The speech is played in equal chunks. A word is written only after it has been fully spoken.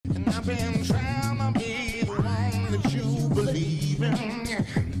I've been trying to be the one that you believe in.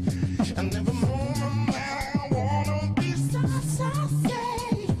 And every moment that I wanna be so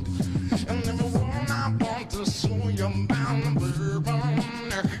safe. And every one I want to show you bound to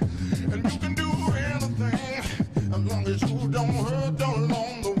bourbon. And you can do anything as long as you don't hurt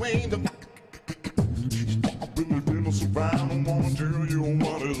along the way. Stop in the dinner so fine, I wanna tell you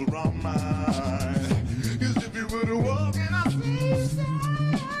what is right mine. Cause if you were to walk in a season,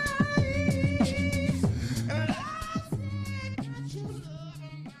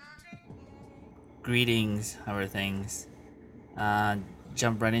 Greetings, how are things?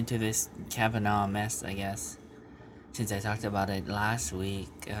 Jump right into this Kavanaugh mess, I guess, since I talked about it last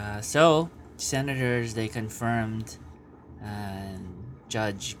week. So, senators, they confirmed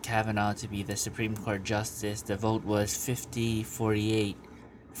Judge Kavanaugh to be the Supreme Court Justice. The vote was 50-48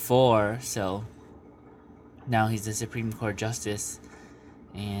 for, so now he's the Supreme Court Justice.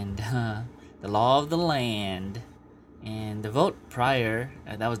 And the law of the land. And the vote prior,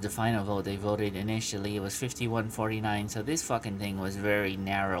 that was the final vote, they voted initially, it was 51-49, so this fucking thing was very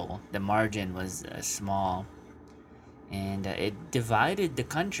narrow. The margin was small. And it divided the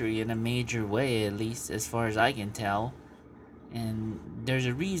country in a major way, at least as far as I can tell. And there's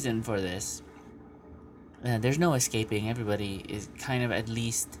a reason for this. There's no escaping. Everybody is kind of at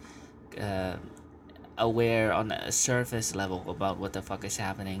least aware on a surface level about what the fuck is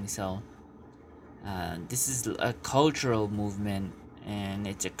happening, so... this is a cultural movement, and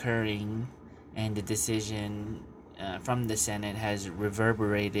it's occurring, and the decision from the Senate has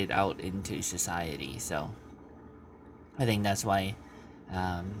reverberated out into society. So I think that's why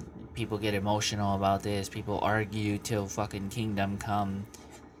people get emotional about this. People argue till fucking kingdom come,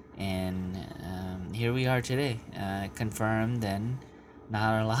 and here we are today, confirmed, and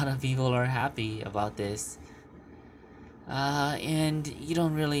not a lot of people are happy about this. And you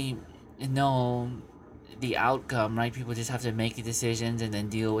don't really know the outcome, right? People just have to make decisions and then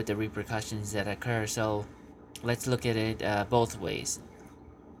deal with the repercussions that occur. So let's look at it both ways.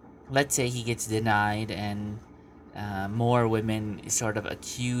 Let's say he gets denied and more women sort of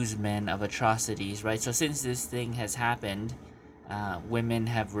accuse men of atrocities, right? So since this thing has happened, women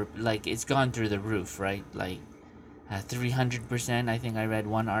have it's gone through the roof, right? Like 300%, I think I read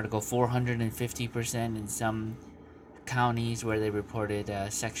one article, 450% in some counties where they reported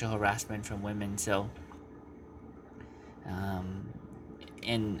sexual harassment from women. So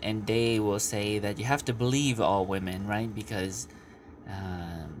and they will say that you have to believe all women, right? Because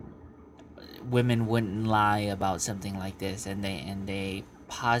women wouldn't lie about something like this, and they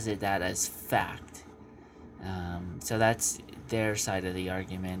posit that as fact. So that's their side of the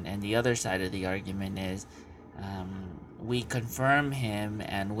argument, and the other side of the argument is we confirm him,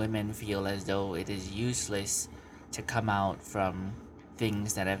 and women feel as though it is useless to come out from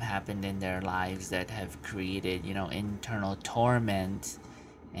things that have happened in their lives that have created, internal torment.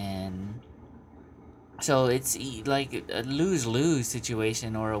 And so it's like a lose-lose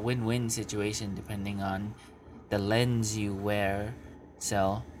situation or a win-win situation depending on the lens you wear.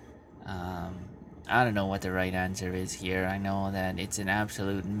 So I don't know what the right answer is here. I know that it's an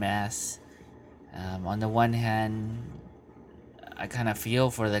absolute mess. On the one hand, I kind of feel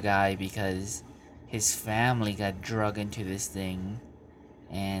for the guy because his family got drug into this thing,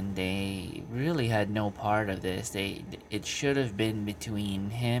 and they really had no part of this. It should have been between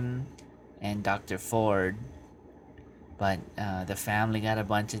him and Dr. Ford, but the family got a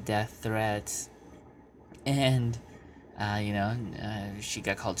bunch of death threats, and she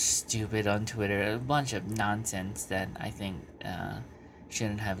got called stupid on Twitter. A bunch of nonsense that I think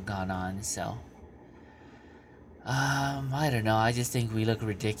shouldn't have gone on. So I don't know. I just think we look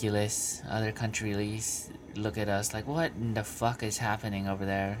ridiculous. Other countries look at us like, what in the fuck is happening over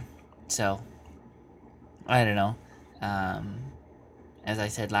there? So, I don't know. As I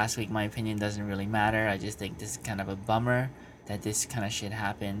said last week, my opinion doesn't really matter. I just think this is kind of a bummer that this kind of shit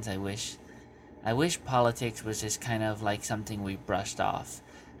happens. I wish politics was just kind of like something we brushed off.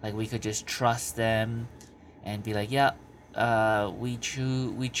 Like we could just trust them and be like, yeah, we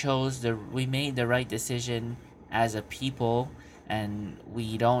made the right decision as a people, and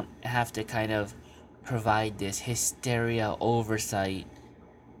we don't have to kind of provide this hysteria oversight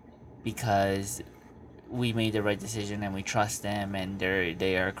because we made the right decision and we trust them, and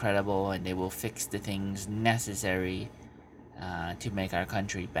they are credible, and they will fix the things necessary to make our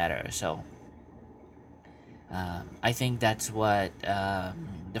country better. So I think that's what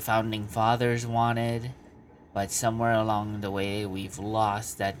the founding fathers wanted, but somewhere along the way we've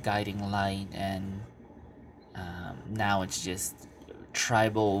lost that guiding light, and now it's just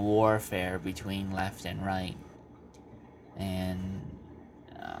tribal warfare between left and right. And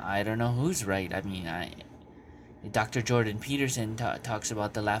I don't know who's right. I mean, Dr. Jordan Peterson talks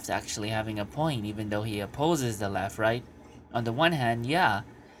about the left actually having a point, even though he opposes the left, right? On the one hand, yeah,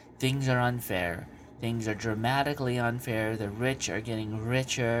 things are unfair. Things are dramatically unfair. The rich are getting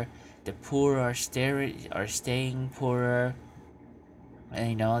richer. The poor are staying poorer.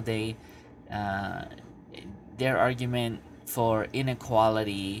 And, uh, their argument for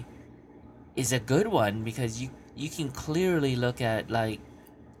inequality is a good one because you can clearly look at, like,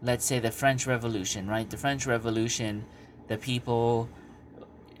 let's say the French Revolution, right? The French Revolution, the people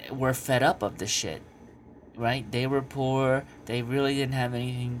were fed up of the shit, right? They were poor. They really didn't have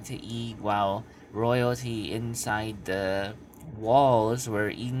anything to eat, while royalty inside the walls were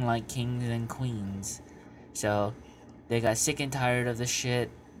eating like kings and queens. So they got sick and tired of the shit,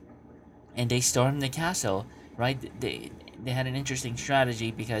 and they stormed the castle, right? They had an interesting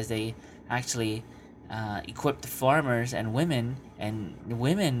strategy because they actually equipped farmers and women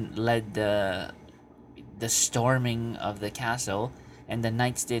led the storming of the castle, and the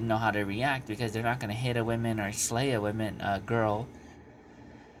knights didn't know how to react because they're not going to hit a woman or slay a girl.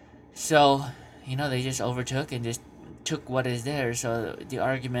 So, they just overtook and just took what is there. So the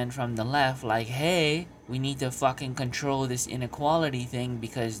argument from the left, like, hey, we need to fucking control this inequality thing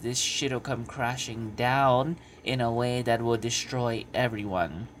because this shit'll come crashing down in a way that will destroy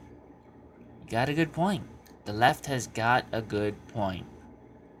everyone. You got a good point. The left has got a good point.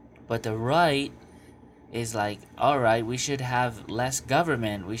 But the right is like, all right, we should have less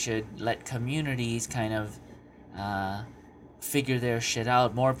government. We should let communities kind of figure their shit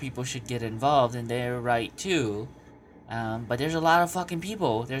out. More people should get involved, and they're right too. But there's a lot of fucking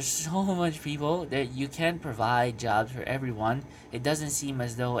people. There's so much people that you can't provide jobs for everyone. It doesn't seem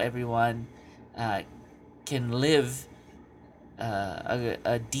as though everyone can live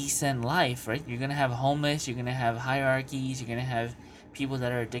a decent life, right? You're gonna have homeless. You're gonna have hierarchies. You're gonna have people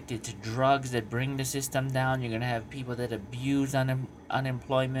that are addicted to drugs that bring the system down. You're gonna have people that abuse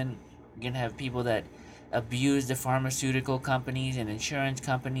unemployment. You're gonna have people that abuse the pharmaceutical companies and insurance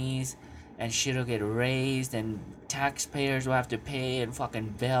companies, and shit will get raised, and taxpayers will have to pay and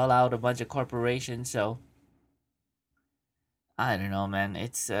fucking bail out a bunch of corporations. So I don't know, man.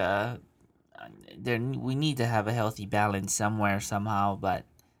 It's there we need to have a healthy balance somewhere somehow, but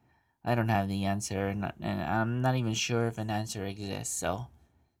I don't have the answer, and I'm not even sure if an answer exists. So,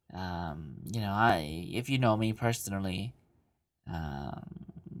 I if you know me personally, um,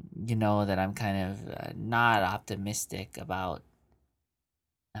 you know that I'm kind of not optimistic about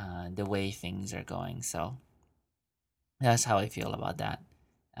the way things are going. So that's how I feel about that.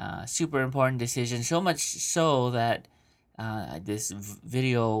 Super important decision, so much so that this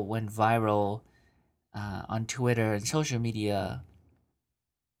video went viral on Twitter and social media.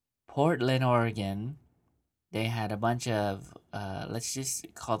 Portland, Oregon, they had a bunch of, let's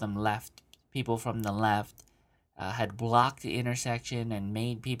just call them left, people from the left, had blocked the intersection and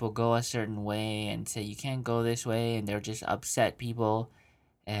made people go a certain way and say, you can't go this way. And they're just upset people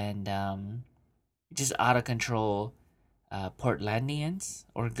and just out of control Portlandians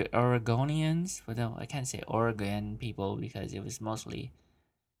or Oregonians. But no, I can't say Oregon people because it was mostly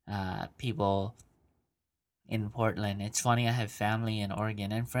people in Portland. It's funny, I have family in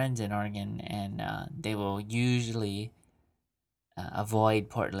Oregon and friends in Oregon, and they will usually avoid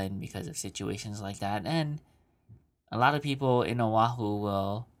Portland because of situations like that. And a lot of people in Oahu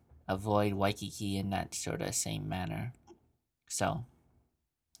will avoid Waikiki in that sort of same manner. So,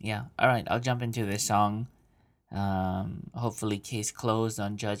 yeah. All right, I'll jump into this song. Hopefully, case closed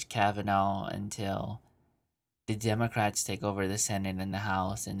on Judge Kavanaugh until the Democrats take over the Senate and the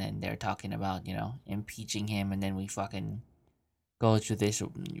House, and then they're talking about, impeaching him, and then we fucking go through this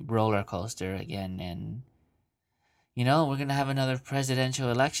roller coaster again, and we're gonna have another presidential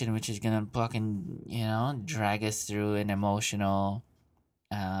election, which is gonna fucking drag us through an emotional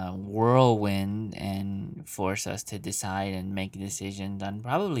whirlwind and force us to decide and make decisions on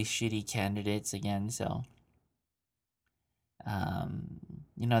probably shitty candidates again. So,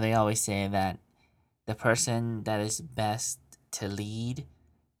 they always say that the person that is best to lead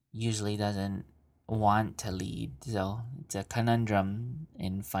usually doesn't want to lead. So it's a conundrum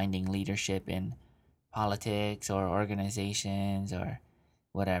in finding leadership in politics or organizations or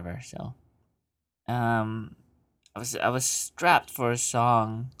whatever. So I was strapped for a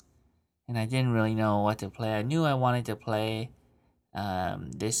song and I didn't really know what to play. I knew I wanted to play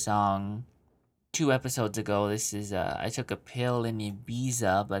this song 2 episodes ago. This is I Took a Pill in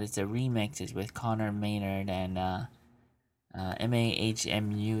Ibiza, but it's a remix. It's with Connor Maynard and Mahmut. I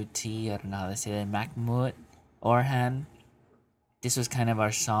don't know how to say that. Mahmut Orhan. This was kind of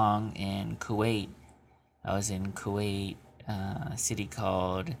our song in Kuwait. I was in Kuwait city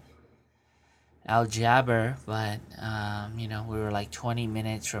called Al Jaber, but we were like 20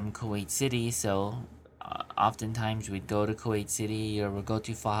 minutes from Kuwait City, so oftentimes we'd go to Kuwait City or we'd go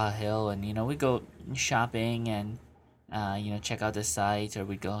to Faha Hill, and we'd go shopping and check out the sites, or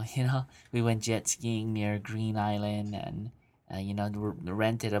we'd go, we went jet skiing near Green Island, and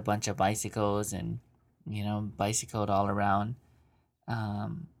rented a bunch of bicycles and bicycled all around.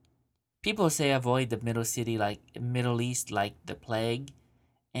 People say avoid the Middle East like the plague,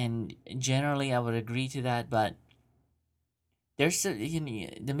 and generally I would agree to that, but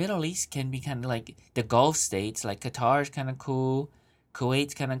the Middle East can be kind of like the Gulf states. Like Qatar is kind of cool,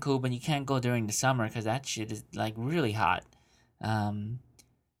 Kuwait's kind of cool, but you can't go during the summer because that shit is like really hot.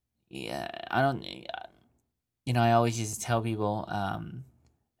 Yeah, I don't. I always used to tell people,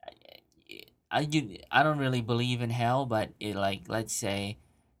 I don't really believe in hell, but let's say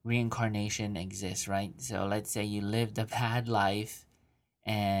reincarnation exists, right? So let's say you lived a bad life,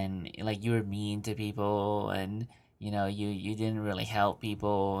 and like you were mean to people, and you didn't really help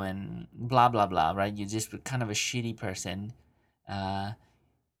people, and blah blah blah, right? You just were kind of a shitty person.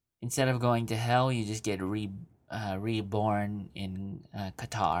 Instead of going to hell, you just get reborn in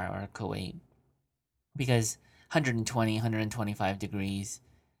Qatar or Kuwait, because 120 125 degrees,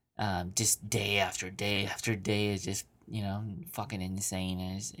 just day after day after day is just fucking insane,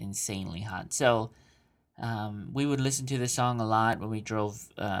 and it's insanely hot. So we would listen to the song a lot when we drove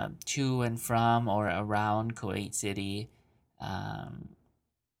to and from or around Kuwait City,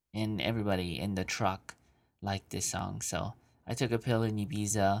 and everybody in the truck liked this song. So I Took a Pill in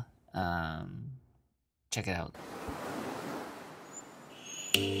Ibiza. Check it out.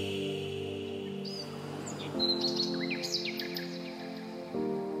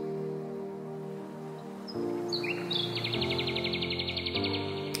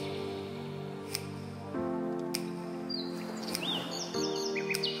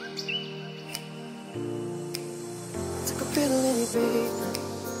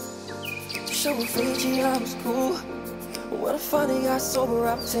 Showing Fiji I was cool. When I finally got sober,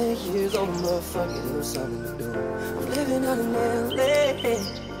 I'm 10 years old, motherfucker, there was something to do. I'm living out in LA.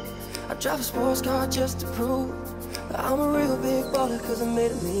 I drive a sports car just to prove that I'm a real big baller, cause I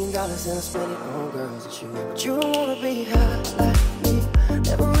made $1 million and I spent it on girls and shoes. But you don't wanna be high like me,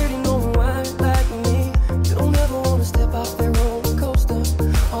 never really know why like me. You don't ever wanna step off that roller coaster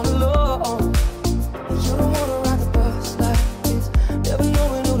all alone. And you don't wanna ride the bus like this, never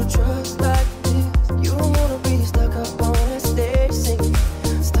knowing who to trust like this. You don't wanna be stuck up on that stage singing,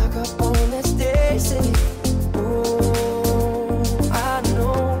 stuck up on that stage singing. Oh, I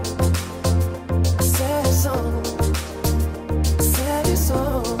know a sad song, sad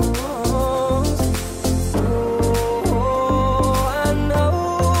songs. Oh, I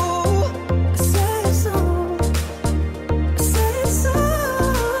know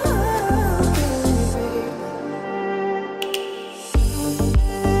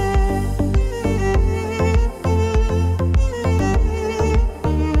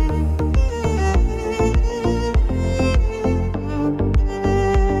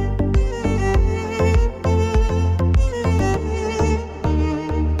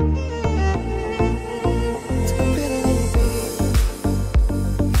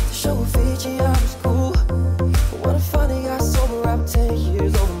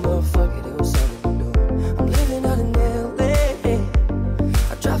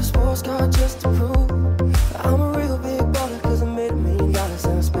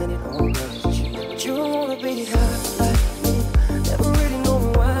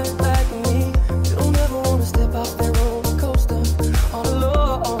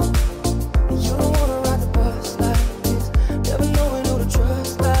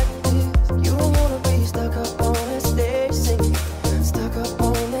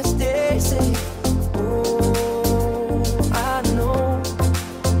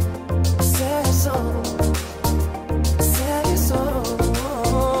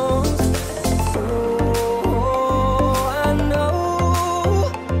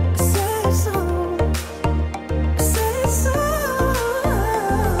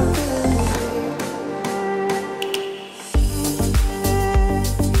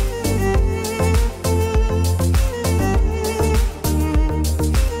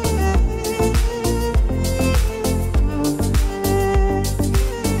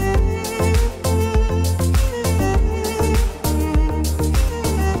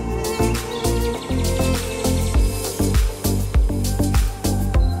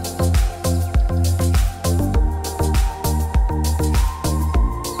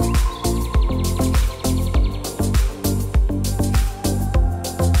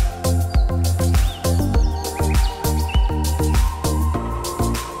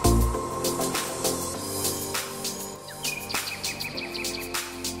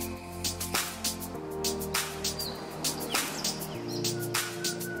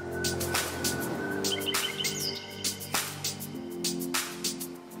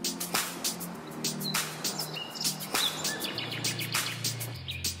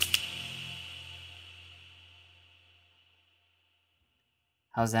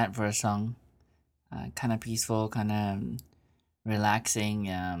How's that for a song? Kind of peaceful, kind of relaxing.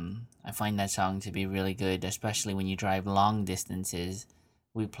 I find that song to be really good, especially when you drive long distances.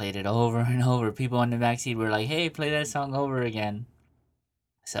 We played it over and over. People in the backseat were like, "Hey, play that song over again."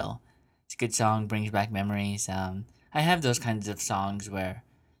 So it's a good song, brings back memories. I have those kinds of songs where,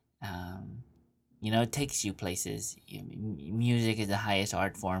 um, it takes you places. Music is the highest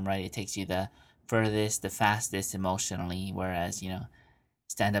art form, right? It takes you the furthest, the fastest emotionally, whereas,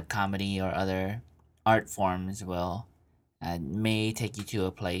 stand up comedy or other art forms will may take you to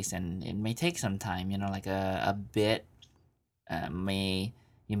a place and it may take some time, like a bit may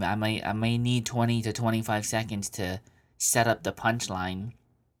I may need 20 to 25 seconds to set up the punchline,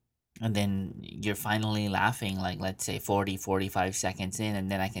 and then you're finally laughing, like let's say 40, 45 seconds in,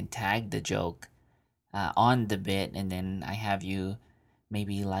 and then I can tag the joke on the bit, and then I have you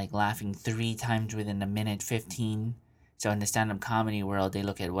maybe like laughing 3 times within a minute 15. So in the stand-up comedy world, they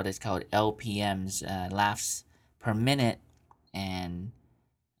look at what is called LPMs, laughs per minute, and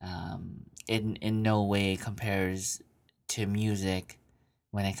in no way compares to music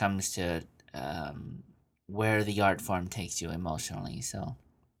when it comes to um, where the art form takes you emotionally. So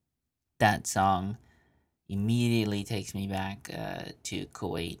that song immediately takes me back to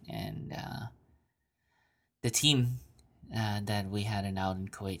Kuwait and the team that we had out in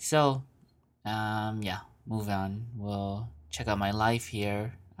Kuwait. So yeah, move on. We'll check out my life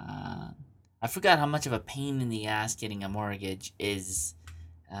here. I forgot how much of a pain in the ass getting a mortgage is.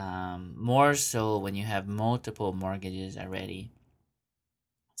 More so when you have multiple mortgages already.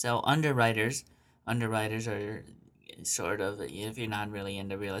 So underwriters are sort of, if you're not really in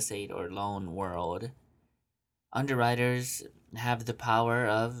the real estate or loan world, underwriters have the power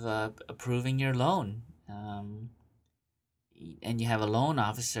of approving your loan. And you have a loan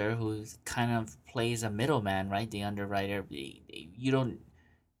officer who kind of plays a middleman, right? The underwriter, you don't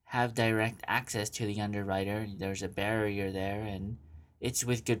have direct access to the underwriter. There's a barrier there, and it's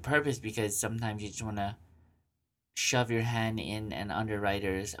with good purpose because sometimes you just want to shove your hand in an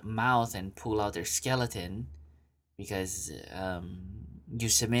underwriter's mouth and pull out their skeleton because you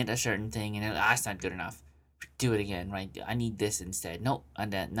submit a certain thing and it's not good enough. Do it again, right? I need this instead. Nope,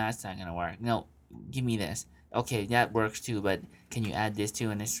 and that's not gonna work. No, give me this. Okay, that works too, but can you add this too?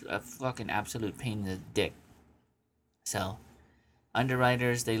 And it's a fucking absolute pain in the dick. So,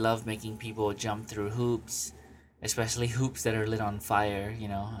 underwriters, they love making people jump through hoops, especially hoops that are lit on fire,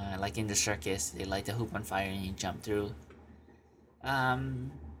 like in the circus. They light the hoop on fire and you jump through.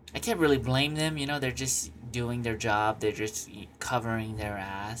 Um, I can't really blame them, they're just doing their job, they're just covering their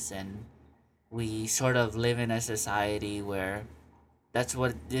ass, and we sort of live in a society where that's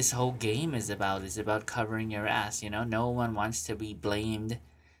what this whole game is about covering your ass. No one wants to be blamed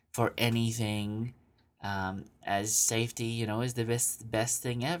for anything. As safety, is the best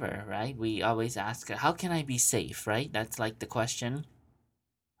thing ever, right? We always ask, how can I be safe, right? That's like the question.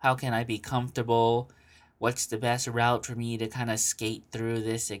 How can I be comfortable? What's the best route for me to kind of skate through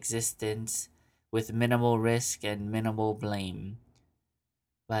this existence with minimal risk and minimal blame?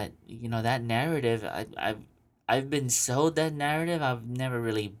 But that narrative, I've been sold that narrative. I've never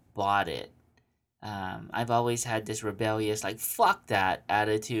really bought it. I've always had this rebellious, like fuck that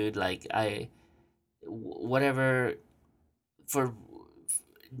attitude. Like whatever for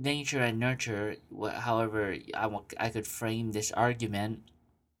nature and nurture. However, I could frame this argument.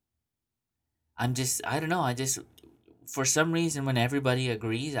 I don't know. I just for some reason when everybody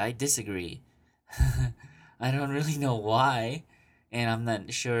agrees, I disagree. I don't really know why, and I'm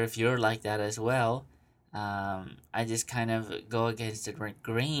not sure if you're like that as well. I just kind of go against the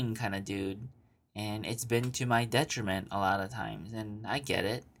grain kind of dude, and it's been to my detriment a lot of times, and I get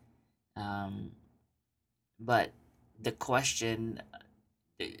it. Um, but the question,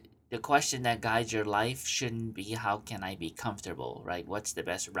 the question that guides your life shouldn't be how can I be comfortable, right? What's the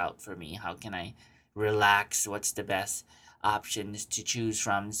best route for me? How can I relax? What's the best options to choose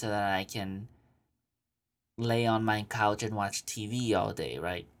from so that I can lay on my couch and watch TV all day,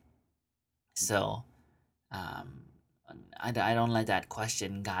 right? So, um, I don't let that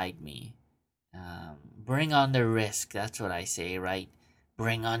question guide me. Bring on the risk. That's what I say, right?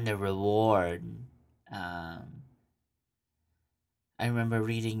 Bring on the reward. Um, I remember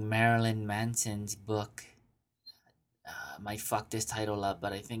reading Marilyn Manson's book. Might fuck this title up,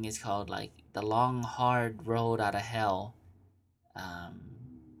 but I think it's called like "The Long Hard Road Out of Hell."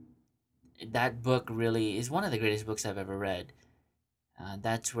 That book really is one of the greatest books I've ever read.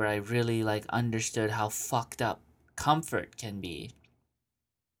 That's where I really like understood how fucked up comfort can be.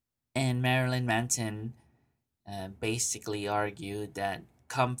 And Marilyn Manson basically argued that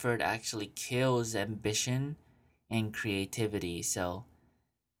comfort actually kills ambition and creativity. So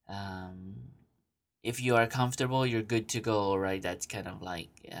Um, if you are comfortable, you're good to go, right? That's kind of like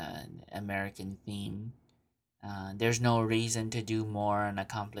an American theme. There's no reason to do more and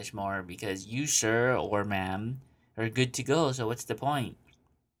accomplish more because you, sir or ma'am, are good to go. So what's the point?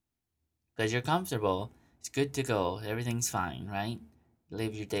 Because you're comfortable, it's good to go. Everything's fine, right?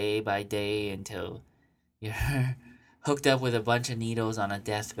 Live your day by day until you're hooked up with a bunch of needles on a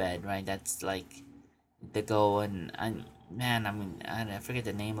deathbed, right? That's like the goal. And man, I forget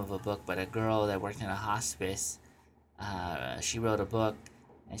the name of a book, but a girl that worked in a hospice, she wrote a book,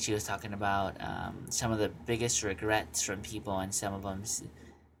 and she was talking about some of the biggest regrets from people, and some of them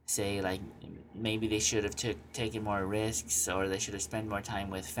say like maybe they should have taken more risks, or they should have spent more time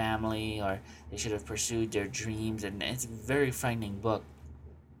with family, or they should have pursued their dreams. And it's a very frightening book.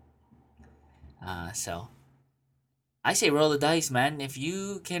 So I say roll the dice, man. If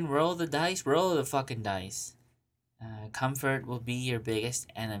you can roll the dice, roll the fucking dice. Comfort will be your biggest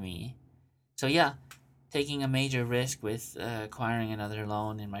enemy. So yeah, taking a major risk with acquiring another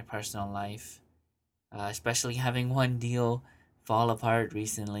loan in my personal life, especially having one deal fall apart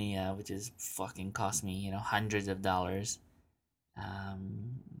recently, which has fucking cost me, hundreds of dollars.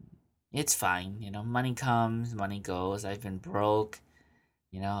 Um, it's fine, money comes, money goes. I've been broke,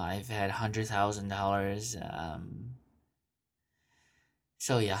 I've had $100,000.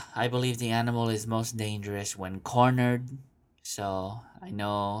 So yeah, I believe the animal is most dangerous when cornered. So I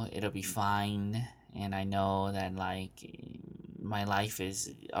know it'll be fine, and I know that like my life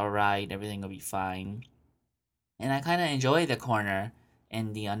is alright, everything will be fine. And I kind of enjoy the corner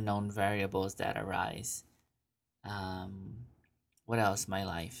and the unknown variables that arise. Um, what else? My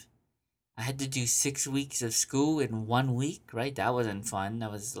life. I had to do 6 weeks of school in 1 week, right? That wasn't fun.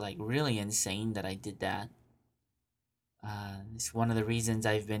 That was like really insane that I did that. It's one of the reasons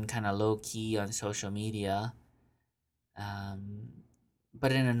I've been kind of low key on social media. Um,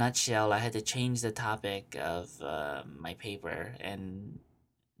 but in a nutshell, I had to change the topic of my paper and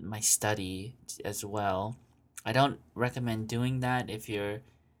my study as well. I don't recommend doing that if you're,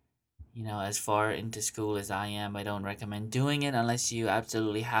 as far into school as I am. I don't recommend doing it unless you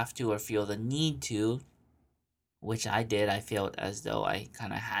absolutely have to or feel the need to, which I did. I felt as though I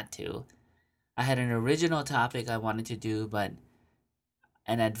kind of had to. I had an original topic I wanted to do, but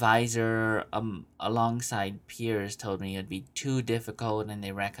an advisor alongside peers told me it'd be too difficult and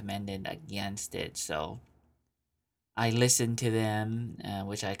they recommended against it. So I listened to them,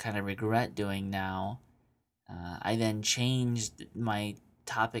 which I kind of regret doing now. I then changed my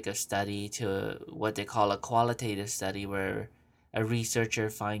topic of study to what they call a qualitative study, where a researcher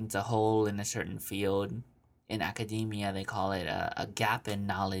finds a hole in a certain field. In academia, they call it a gap in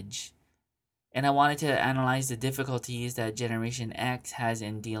knowledge. And I wanted to analyze the difficulties that Generation X has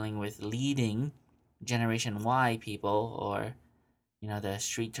in dealing with leading Generation Y people, or, the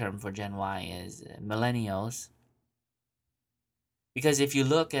street term for Gen Y is millennials. Because if you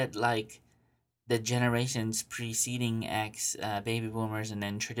look at, like, the generations preceding X, baby boomers, and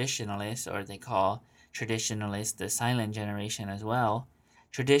then traditionalists, or they call traditionalists the silent generation as well.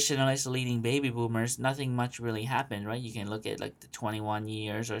 Traditionalists leading baby boomers, nothing much really happened, right? You can look at like the 21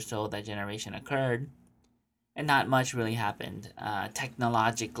 years or so that generation occurred, and not much really happened,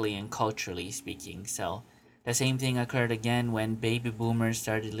 technologically and culturally speaking. So the same thing occurred again when baby boomers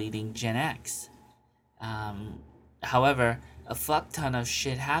started leading Gen X. Um, However, a fuck ton of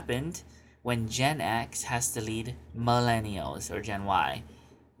shit happened when Gen X has to lead millennials or Gen Y.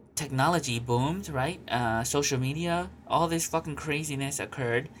 Technology boomed, right? Social media, all this fucking craziness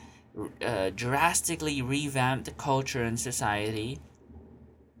occurred, drastically revamped culture and society.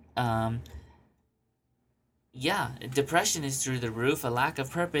 Um, yeah, depression is through the roof. A lack of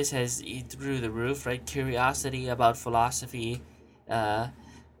purpose has through the roof, right? Curiosity about philosophy, uh,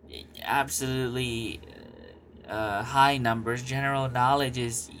 absolutely high numbers. General knowledge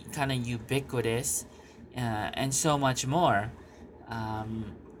is kind of ubiquitous, and so much more.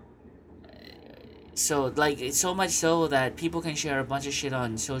 Um, so like it's so much so that people can share a bunch of shit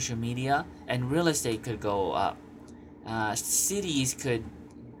on social media, and real estate could go up. Cities could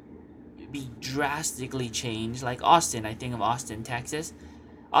be drastically changed. Like Austin, I think of Austin, Texas.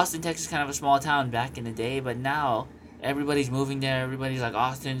 Austin, Texas, kind of a small town back in the day, but now everybody's moving there. Everybody's like,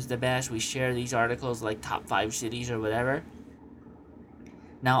 Austin's the best. We share these articles like top 5 cities or whatever.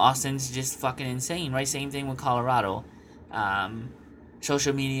 Now Austin's just fucking insane, right? Same thing with Colorado. Um,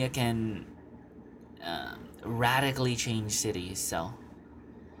 Social media can radically change cities. So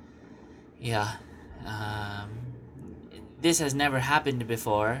yeah, um, this has never happened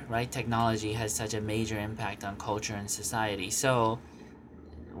before, right? Technology has such a major impact on culture and society. So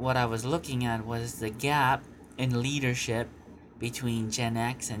what I was looking at was the gap in leadership between Gen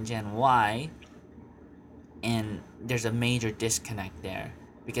X and Gen Y, and there's a major disconnect there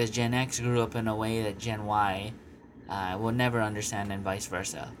because Gen X grew up in a way that Gen Y will never understand, and vice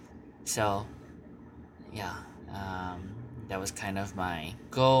versa. So, yeah, that was kind of my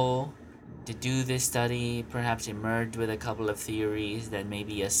goal to do this study, perhaps emerge with a couple of theories that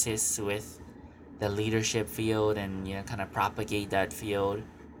maybe assists with the leadership field and kind of propagate that field,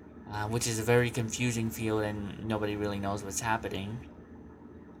 which is a very confusing field and nobody really knows what's happening.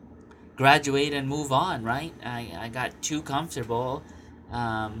 Graduate and move on, right? I got too comfortable.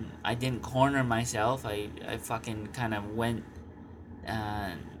 I didn't corner myself. I fucking kind of went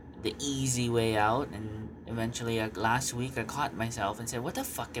uh, the easy way out, and eventually last week I caught myself and said, what the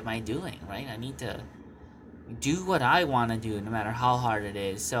fuck am I doing, right? I need to do what I want to do no matter how hard it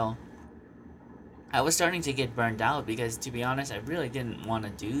is. So I was starting to get burned out because, to be honest, I really didn't want to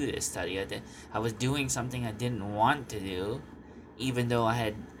do this study. I was doing something I didn't want to do, even though I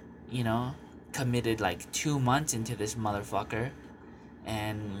had, committed like 2 months into this motherfucker.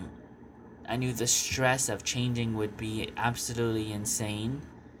 And I knew the stress of changing would be absolutely insane.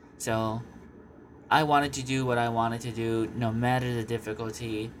 So I wanted to do what I wanted to do, no matter the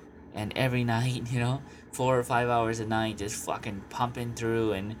difficulty. And every night, 4 or 5 hours a night, just fucking pumping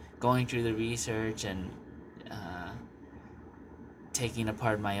through and going through the research and taking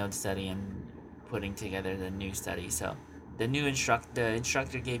apart my own study and putting together the new study. So the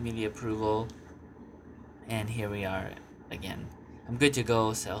instructor gave me the approval, and here we are again. I'm good to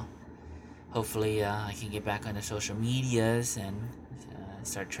go. So hopefully I can get back on the social medias and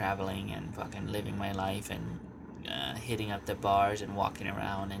start traveling and fucking living my life and hitting up the bars and walking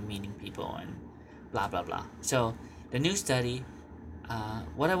around and meeting people and blah blah blah. So the new study,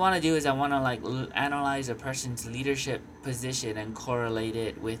 what I want to do is I want to analyze a person's leadership position and correlate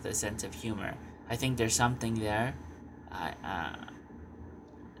it with a sense of humor. I think there's something there.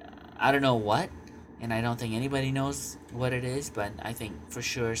 I don't know what, and I don't think anybody knows what it is, but I think for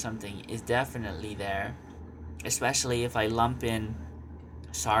sure something is definitely there, especially if I lump in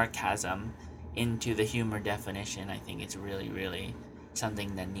sarcasm into the humor definition. I think it's really, really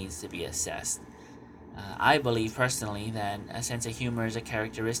something that needs to be assessed. I believe personally that a sense of humor is a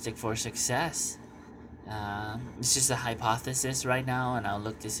characteristic for success. It's just a hypothesis right now, and I'll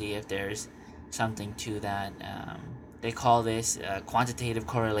look to see if there's something to that. They call this quantitative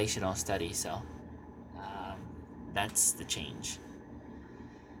correlational study, so that's the change.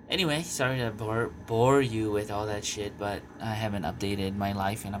 Anyway, sorry to bore you with all that shit, but I haven't updated my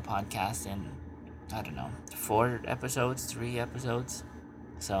life in a podcast in, I don't know, 3 episodes.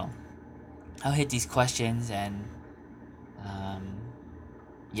 So I'll hit these questions and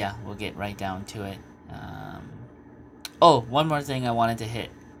we'll get right down to it. One more thing I wanted to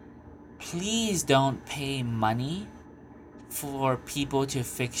hit. Please don't pay money for people to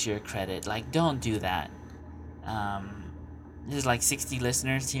fix your credit. Don't do that. There's 60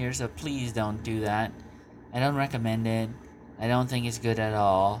 listeners here, so please don't do that. I don't recommend it. I don't think it's good at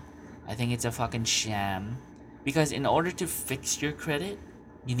all. I think it's a fucking sham. Because in order to fix your credit,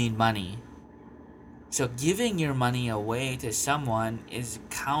 you need money. So giving your money away to someone is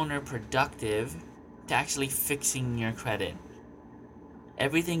counterproductive to actually fixing your credit.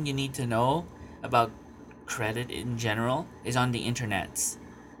 Everything you need to know about credit in general is on the internets.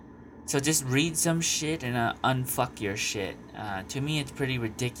 So just read some shit and unfuck your shit. To me, it's pretty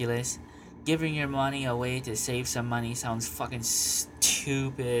ridiculous. Giving your money away to save some money sounds fucking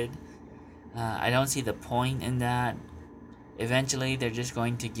stupid. I don't see the point in that. Eventually, they're just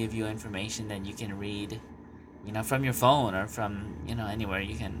going to give you information that you can read, from your phone or from, anywhere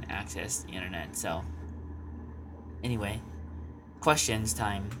you can access the internet. So, anyway, questions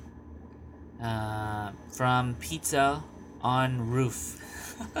time. From Pizza on Roof.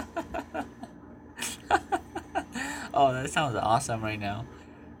 Oh, that sounds awesome right now.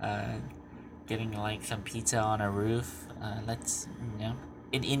 Getting some pizza on a roof.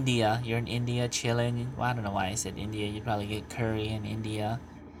 In India, you're in India chilling. Well, I don't know why I said India. You probably get curry in India.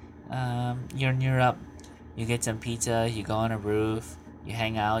 You're in Europe. You get some pizza. You go on a roof. You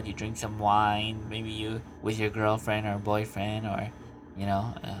hang out. You drink some wine. Maybe you with your girlfriend or boyfriend, or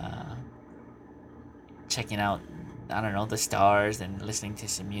checking out, I don't know, the stars and listening to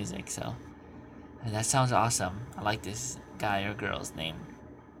some music. So that sounds awesome. I like this guy or girl's name.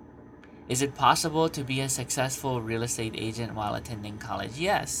 Is it possible to be a successful real estate agent while attending college?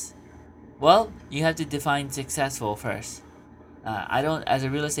 Yes. Well, you have to define successful first. As a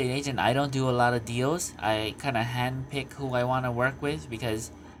real estate agent, I don't do a lot of deals. I kind of handpick who I want to work with,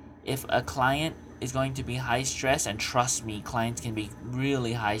 because if a client is going to be high stress, and trust me, clients can be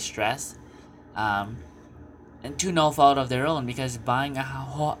really high stress, and to no fault of their own, because buying a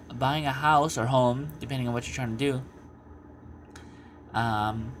house or home, depending on what you're trying to do,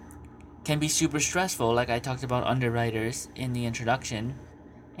 um, can be super stressful. Like I talked about underwriters in the introduction,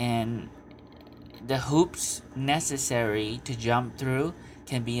 and the hoops necessary to jump through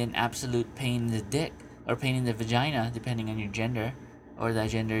can be an absolute pain in the dick or pain in the vagina, depending on your gender or the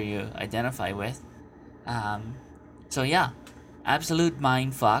gender you identify with. Um, so yeah, absolute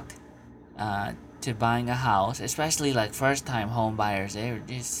mind fuck uh, to buying a house, especially like first time home buyers. They're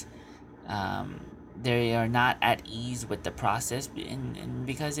just um, they are not at ease with the process, and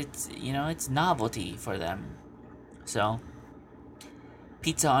because it's it's novelty for them. So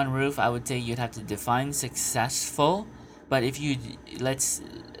pizza on roof, I would say you'd have to define successful. But if you let's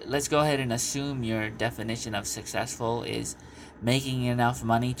go ahead and assume your definition of successful is making enough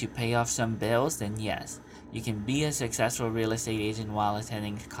money to pay off some bills, then yes, you can be a successful real estate agent while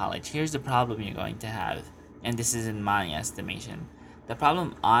attending college. Here's the problem you're going to have, and this is in my estimation. The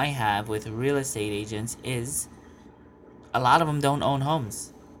problem I have with real estate agents is a lot of them don't own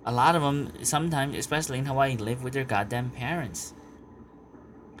homes. A lot of them, sometimes, especially in Hawaii, live with their goddamn parents.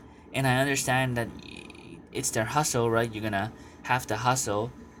 And I understand that it's their hustle, right? You're gonna have to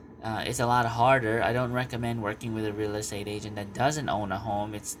hustle. It's a lot harder. I don't recommend working with a real estate agent that doesn't own a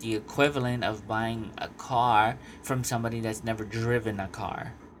home. It's the equivalent of buying a car from somebody that's never driven a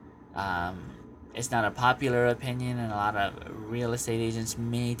car. Um, it's not a popular opinion, and a lot of real estate agents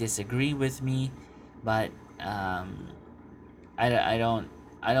may disagree with me, but I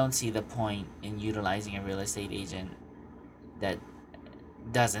don't see the point in utilizing a real estate agent that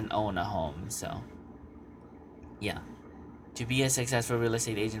doesn't own a home. So yeah, to be a successful real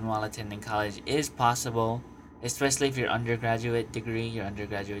estate agent while attending college is possible, especially if your undergraduate degree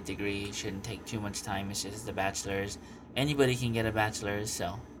shouldn't take too much time. It's just the bachelor's. Anybody can get a bachelor's.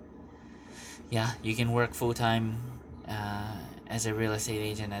 So yeah, you can work full-time as a real estate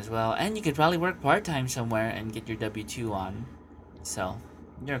agent as well, and you could probably work part-time somewhere and get your W-2 on. So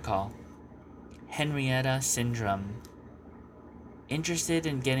your call. Henrietta Syndrome. Interested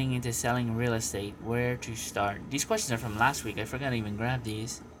in getting into selling real estate, where to start? These questions are from last week. I forgot to even grab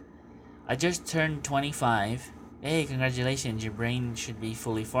these. I just turned 25. Hey, congratulations. Your brain should be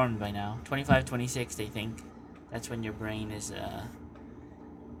fully formed by now. 25, 26, they think. That's when your brain is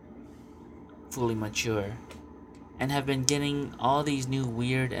fully mature. And have been getting all these new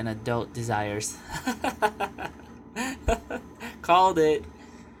weird and adult desires. Called it.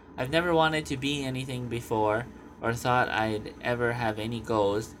 I've never wanted to be anything before, or thought I'd ever have any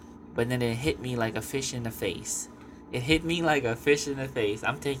goals, but then it hit me like a fish in the face. It hit me like a fish in the face.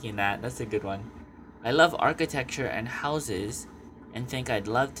 I'm taking that. That's a good one. I love architecture and houses, and think I'd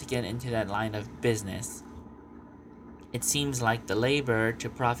love to get into that line of business. It seems like the labor to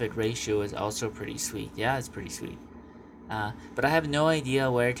profit ratio is also pretty sweet. Yeah, it's pretty sweet. But I have no idea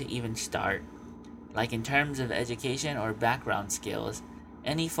where to even start. Like in terms of education or background skills.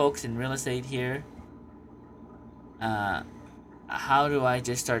 Any folks in real estate here? How do I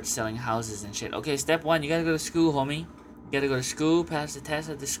just start selling houses and shit? Okay, step one, you gotta go to school, homie. You gotta go to school, pass the test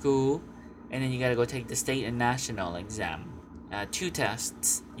at the school, and then you gotta go take the state and national exam. 2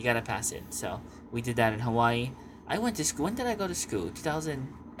 tests, you gotta pass it. So we did that in Hawaii. I went to school. When did I go to school?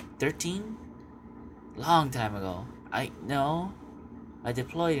 2013? Long time ago. I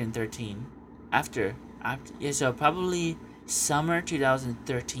deployed in 13. After yeah, so probably summer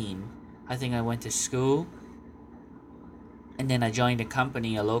 2013. I think I went to school. And then I joined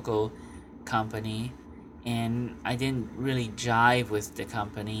a local company, and I didn't really jive with the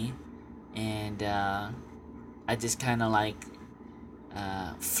company, and I just kind of like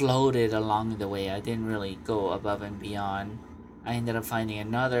floated along the way. I didn't really go above and beyond. I ended up finding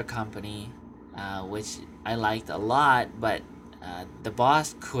another company, which I liked a lot, but the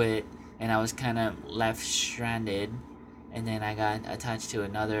boss quit, and I was kind of left stranded, and then I got attached to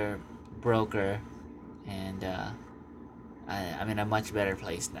another broker, and I'm in a much better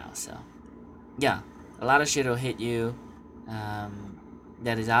place now. So yeah, a lot of shit will hit you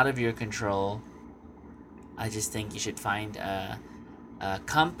that is out of your control. I just think you should find a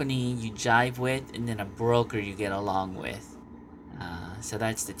company you jive with, and then a broker you get along with. So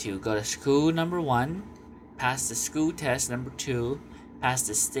that's the 2. Go to school, number 1. Pass the school test, number 2. Pass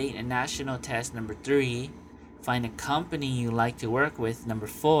the state and national test, number 3. Find a company you like to work with, number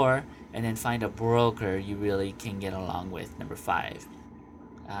 4. And then find a broker you really can get along with, number 5.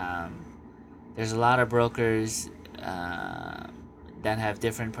 There's a lot of brokers that have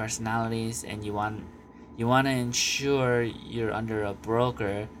different personalities, and you want to ensure you're under a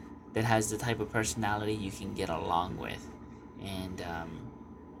broker that has the type of personality you can get along with. And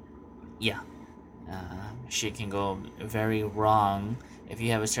yeah, Shit can go very wrong if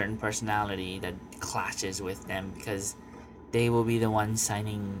you have a certain personality that clashes with them, because they will be the ones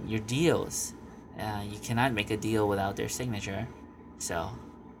signing your deals. You cannot make a deal without their signature. So,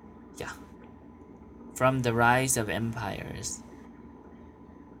 yeah. From the rise of empires.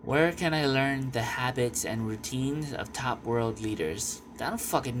 Where can I learn the habits and routines of top world leaders? I don't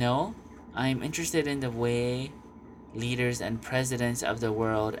fucking know. I'm interested in the way leaders and presidents of the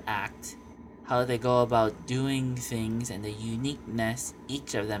world act, how they go about doing things, and the uniqueness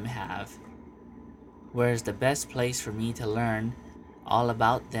each of them have. Where's the best place for me to learn all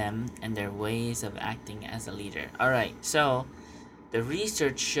about them and their ways of acting as a leader? Alright, so the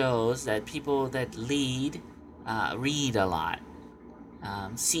research shows that people that lead read a lot.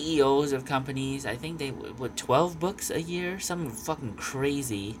 CEOs of companies, I think they would 12 books a year, something fucking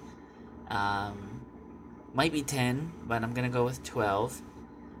crazy. Um, might be 10, but I'm gonna go with 12.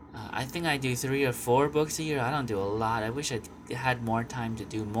 I think I do 3 or 4 books a year. I don't do a lot. I wish I had more time to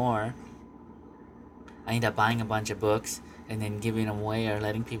do more. I end up buying a bunch of books and then giving them away or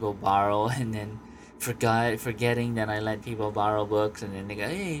letting people borrow, and then forgetting that I let people borrow books, and then they go,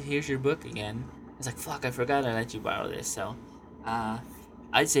 "Hey, here's your book again." It's like, fuck, I forgot I let you borrow this. So, uh,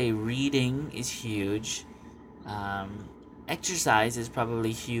 I'd say reading is huge. Um, Exercise is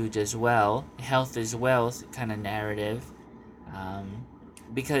probably huge as well. Health is wealth kind of narrative. Um,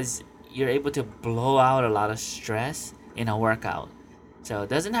 because you're able to blow out a lot of stress in a workout. So it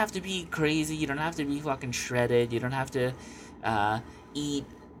doesn't have to be crazy. You don't have to be fucking shredded. You don't have to uh, eat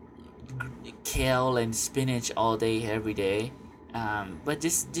kale and spinach all day every day. But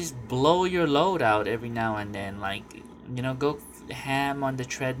just blow your load out every now and then. Like, go ham on the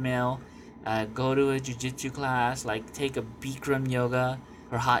treadmill. Go to a jujitsu class. Like, take a Bikram yoga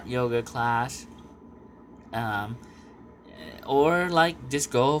or hot yoga class. Um, or like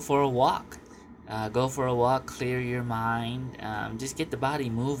just go for a walk. Go for a walk, clear your mind. Just get the body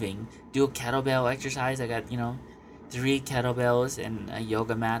moving. Do a kettlebell exercise. I got 3 kettlebells and a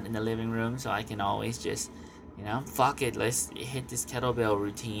yoga mat in the living room, so I can always just fuck it. Let's hit this kettlebell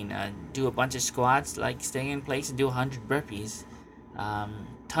routine. Do a bunch of squats, like stay in place and do 100 burpees.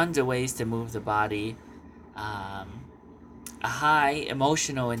 Tons of ways to move the body. A high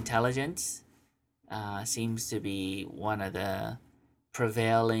emotional intelligence seems to be one of the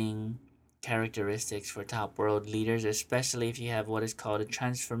prevailing characteristics for top world leaders, especially if you have what is called a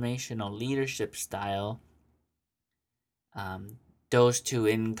transformational leadership style. Um, those two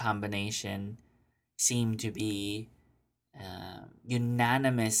in combination seem to be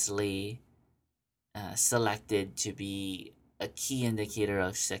unanimously selected to be a key indicator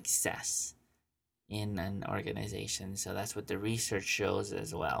of success in an organization. So that's what the research shows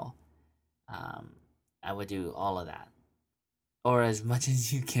as well. Um, I would do all of that, or as much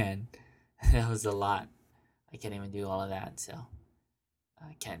as you can. That was a lot. I can't even do all of that, so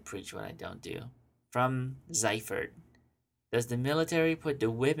I can't preach what I don't do. From Zyford. Does the military put the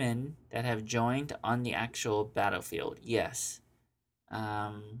women that have joined on the actual battlefield? Yes.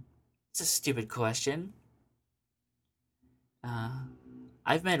 It's a stupid question. Uh,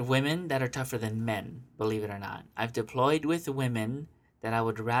 I've met women that are tougher than men, believe it or not. I've deployed with women that I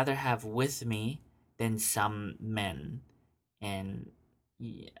would rather have with me than some men. And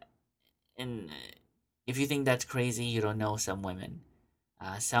yeah, and if you think that's crazy, you don't know some women.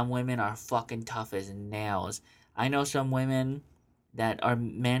 Some women are fucking tough as nails. I know some women that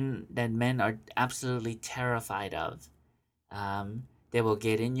men are absolutely terrified of. They will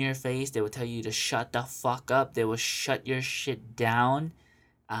get in your face. They will tell you to shut the fuck up. They will shut your shit down.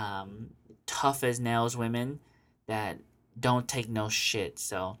 Um, Tough as nails women that don't take no shit.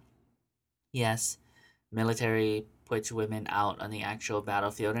 So, yes, military puts women out on the actual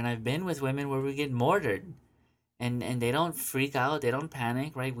battlefield, and I've been with women where we get mortared, and they don't freak out, they don't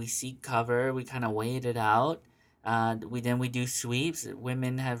panic, right? We seek cover, we kind of wait it out. We do sweeps.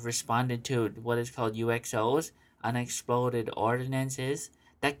 Women have responded to what is called UXOs, unexploded ordinances,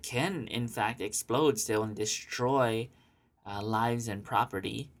 that can in fact explode still and destroy lives and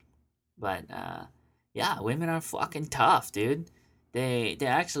property. But yeah, women are fucking tough, dude. They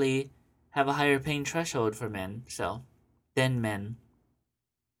actually have a higher pain threshold for men, so than men.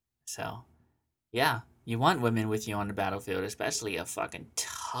 So yeah, you want women with you on the battlefield, especially a fucking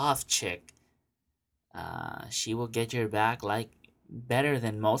tough chick. She will get your back like better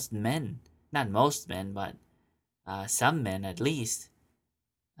than most men. Not most men, but some men at least.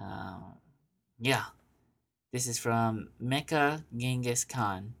 Uh, yeah, this is from Mecha Genghis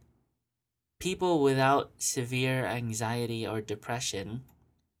Khan. People without severe anxiety or depression,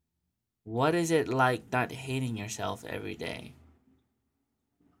 what is it like not hating yourself every day?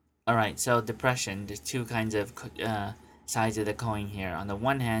 All right, so depression. There's two kinds of sides of the coin here. On the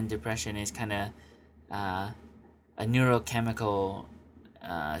one hand, depression is kind of uh, a neurochemical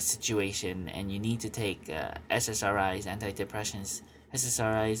situation, and you need to take SSRIs, antidepressants.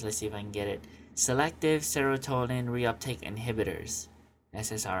 SSRIs, let's see if I can get it. Selective serotonin reuptake inhibitors,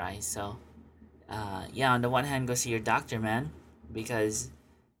 SSRIs. So, yeah, on the one hand, go see your doctor, man, because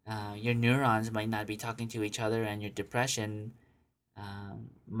your neurons might not be talking to each other, and your depression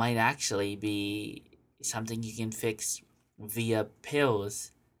might actually be something you can fix via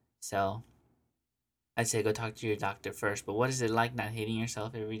pills. So, I'd say go talk to your doctor first. But what is it like not hating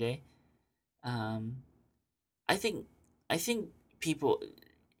yourself every day? Um, I think I think people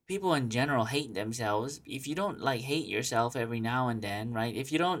people in general hate themselves. If you don't like hate yourself every now and then, right?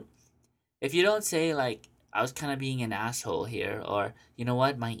 If you don't say like I was kind of being an asshole here, or you know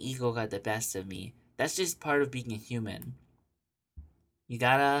what, my ego got the best of me. That's just part of being a human. You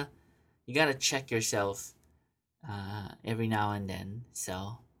gotta you gotta check yourself every now and then.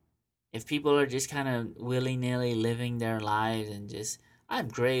 So if people are just kind of willy nilly living their lives and just I'm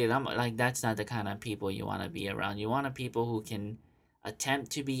great, I'm like that's not the kind of people you want to be around. You want people who can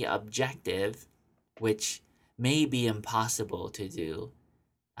attempt to be objective, which may be impossible to do.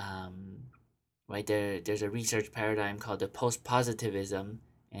 Um, right there's a research paradigm called the post positivism,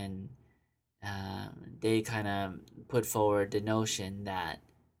 and they kind of put forward the notion that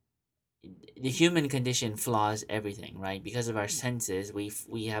the human condition flaws everything, right? Because of our senses,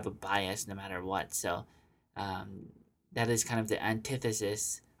 we have a bias no matter what. So, um, that is kind of the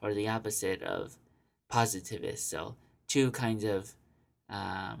antithesis or the opposite of positivist. So, two kinds of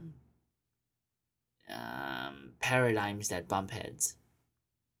um, paradigms that bump heads.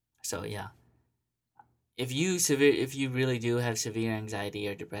 So yeah, if you really do have severe anxiety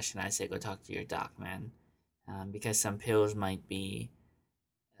or depression, I say go talk to your doc, man, because some pills might be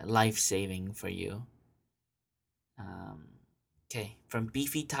life saving for you. Um, okay, from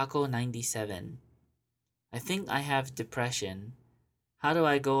Beefy Taco 97. I think I have depression. How do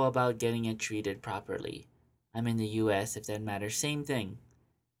I go about getting it treated properly? I'm in the US, if that matters. Same thing.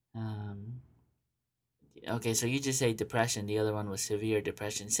 Um, okay, so you just say depression. The other one was severe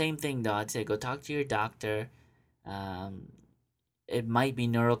depression. Same thing, though. I'd say go talk to your doctor. Um, it might be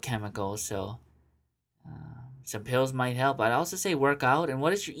neurochemical, so some pills might help. I'd also say work out. And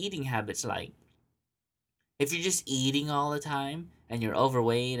what is your eating habits like? If you're just eating all the time and you're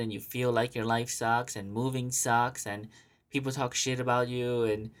overweight and you feel like your life sucks and moving sucks and people talk shit about you,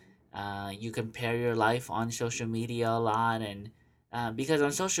 and you compare your life on social media a lot, and because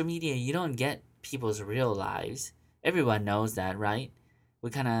on social media you don't get people's real lives. Everyone knows that, right?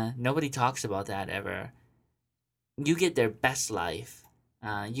 We kind of nobody talks about that ever. You get their best life.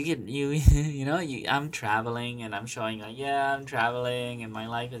 You get you you know you I'm traveling and I'm showing like yeah I'm traveling and my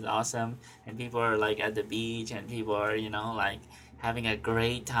life is awesome, and people are like at the beach and people are like having a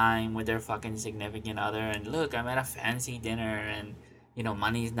great time with their fucking significant other, and look I'm at a fancy dinner, and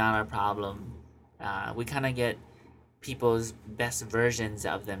money's not our problem. We kind of get people's best versions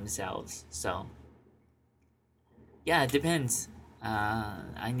of themselves. So yeah, it depends.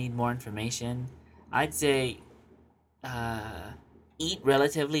 I need more information. I'd say uh, eat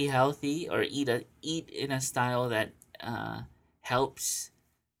relatively healthy, or eat in a style that helps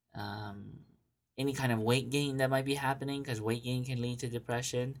um, any kind of weight gain that might be happening, because weight gain can lead to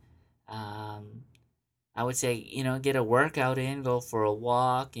depression. Um, I would say get a workout in, go for a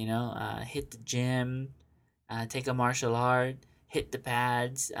walk, hit the gym, take a martial art, hit the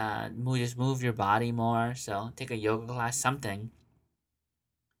pads, just move your body more. So take a yoga class, something.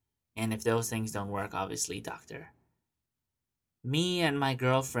 And if those things don't work, obviously, doctor. Me and my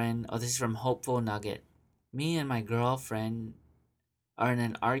girlfriend, oh, this is from Hopeful Nugget. Me and my girlfriend are in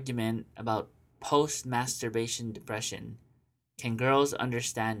an argument about post masturbation depression. Can girls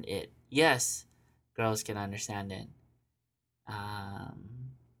understand it? Yes, girls can understand it.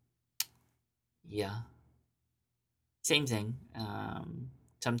 Um, yeah, same thing.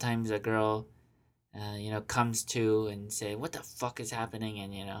 Sometimes a girl, comes to and say, "What the fuck is happening?"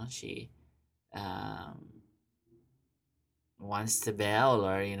 And she um, wants to bail,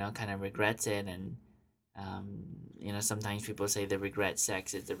 or kind of regrets it, and sometimes people say the regret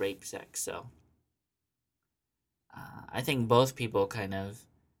sex is the rape sex. So I think both people kind of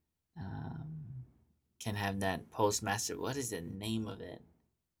um, can have that post master. What is the name of it?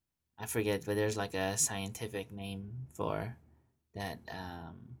 I forget, but there's like a scientific name for that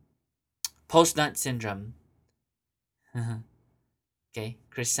post nut syndrome. Okay,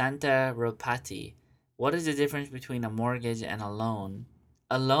 Crisanta Ropati. What is the difference between a mortgage and a loan?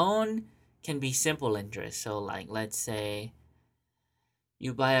 A loan can be simple interest. So, like, let's say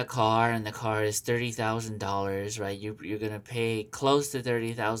you buy a car and the car is $30,000, right? You're gonna pay close to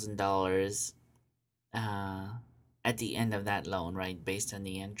 $30,000 uh, at the end of that loan, right? Based on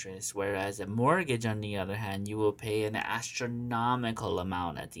the interest. Whereas a mortgage, on the other hand, you will pay an astronomical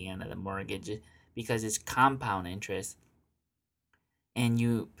amount at the end of the mortgage because it's compound interest, and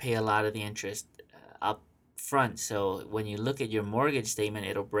you pay a lot of the interest up front. So when you look at your mortgage statement,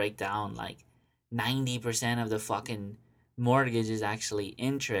 it'll break down like 90% of the fucking mortgage is actually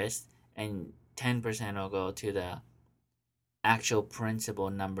interest, and 10% will go to the actual principal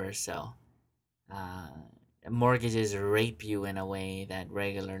number. So uh, mortgages rape you in a way that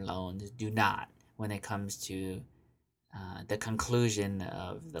regular loans do not when it comes to the conclusion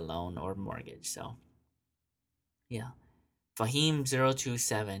of the loan or mortgage. So, yeah.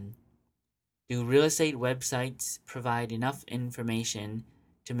 Fahim027. Do real estate websites provide enough information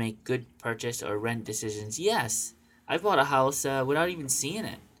to make good purchase or rent decisions? Yes. I bought a house without even seeing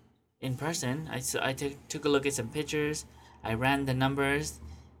it in person. I took a look at some pictures. I ran the numbers.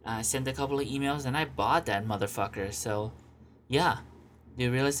 I sent a couple of emails, and I bought that motherfucker. So, yeah. Do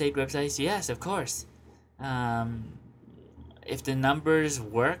real estate websites? Yes, of course. Um, if the numbers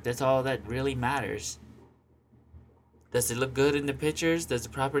work, that's all that really matters. Does it look good in the pictures? Does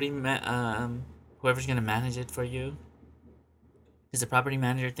the whoever's gonna manage it for you, does the property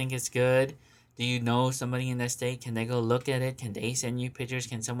manager think it's good? Do you know somebody in that state? Can they go look at it? Can they send you pictures?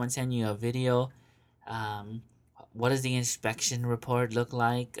 Can someone send you a video? Um, what does the inspection report look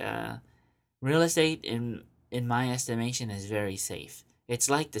like? Real estate, in my estimation, is very safe. It's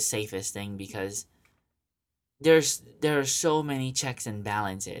like the safest thing because there are so many checks and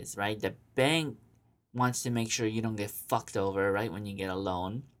balances, right? The bank wants to make sure you don't get fucked over, right, when you get a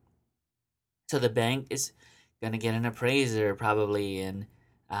loan. So the bank is gonna get an appraiser probably, and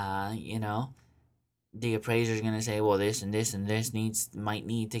you know, the appraiser is gonna say, well, this and this and this might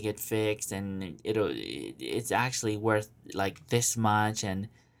need to get fixed, and it's actually worth like this much, and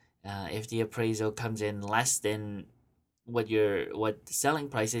if the appraisal comes in less than what the selling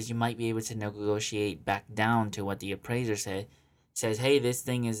price is, you might be able to negotiate back down to what the appraiser says, hey, this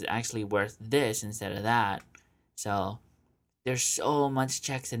thing is actually worth this instead of that. So there's so much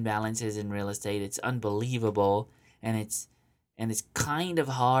checks and balances in real estate. It's unbelievable, and it's kind of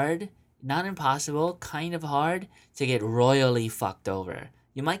hard, not impossible, kind of hard to get royally fucked over.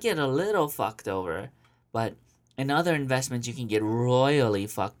 You might get a little fucked over, but in other investments you can get royally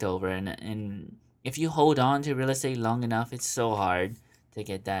fucked over, and if you hold on to real estate long enough, it's so hard to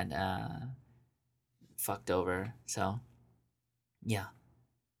get that fucked over. So, yeah.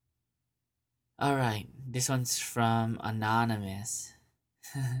 All right, this one's from Anonymous.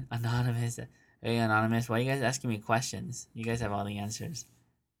 Anonymous. Hey, Anonymous, why are you guys asking me questions? You guys have all the answers.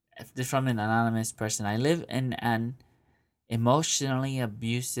 If this is from an anonymous person. I live in an emotionally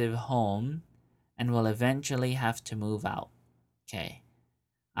abusive home and will eventually have to move out. Okay.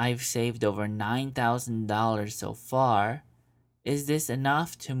 I've saved over $9,000 so far. Is this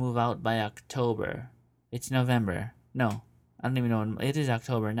enough to move out by October? It's November. No, I don't even know. It is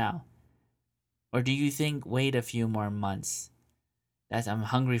October now. Or do you think wait a few more months? I'm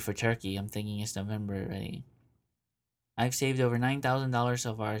hungry for turkey. I'm thinking it's November already. I've saved over $9,000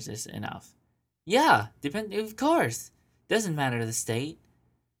 so far. Is this enough? Yeah, of course. Doesn't matter the state.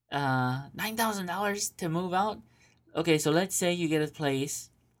 $9,000 to move out. Okay, so let's say you get a place,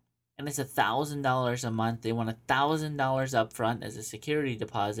 and it's $1,000 a month. They want $1,000 up front as a security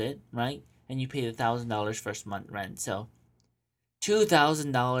deposit, right? And you pay the $1,000 first month rent. So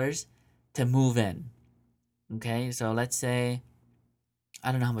 $2,000 to move in. Okay, so let's say,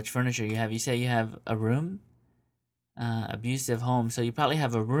 I don't know how much furniture you have. You say you have a room, abusive home. So you probably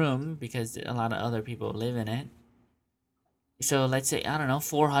have a room because a lot of other people live in it. So let's say, I don't know,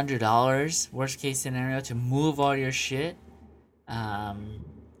 $400, worst case scenario, to move all your shit,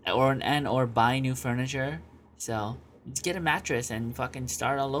 or buy new furniture. So just get a mattress and fucking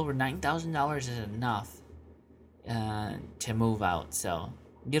start all over. $9,000 is enough to move out. So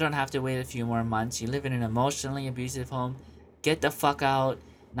you don't have to wait a few more months. You live in an emotionally abusive home. Get the fuck out.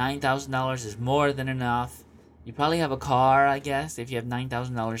 $9,000 is more than enough. You probably have a car, I guess. If you have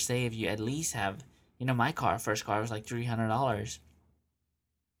 $9,000 saved, you at least have, my first car was like $300.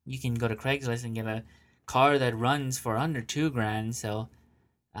 You can go to Craigslist and get a car that runs for under $2,000. So,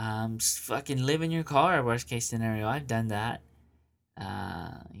 just fucking live in your car. Worst case scenario, I've done that.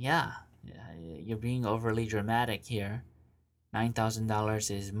 Yeah, you're being overly dramatic here.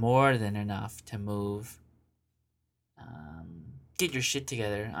 $9,000 is more than enough to move. Get your shit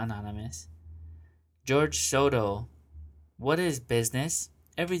together, Anonymous. George Soto, what is business?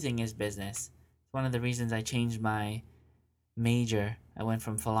 Everything is business. It's one of the reasons I changed my major. I went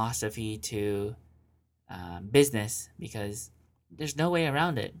from philosophy to business because there's no way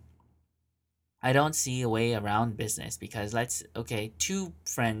around it. I don't see a way around business because okay, two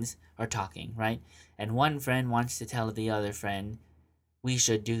friends are talking, right? And one friend wants to tell the other friend, we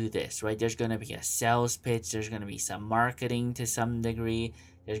should do this, right? There's going to be a sales pitch, there's going to be some marketing to some degree,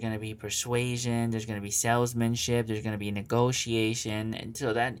 there's going to be persuasion, there's going to be salesmanship, there's going to be negotiation. And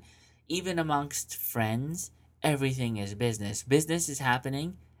so that even amongst friends, everything is business. Business is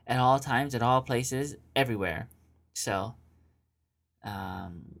happening at all times, at all places, everywhere. So,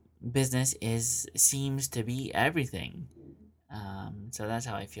 business is seems to be everything. So that's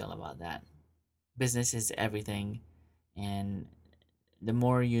how I feel about that. Business is everything, and the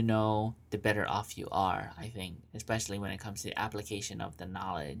more you know, the better off you are, I think, especially when it comes to the application of the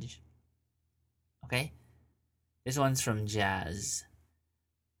knowledge. Okay? This one's from Jazz.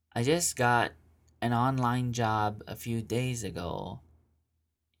 I just got an online job a few days ago,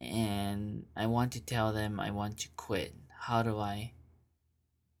 and I want to tell them I want to quit. How do I?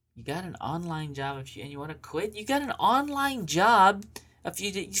 You got an online job and you want to quit? You got an online job a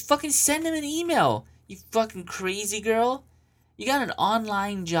few days. You fucking send them an email. You fucking crazy girl. You got an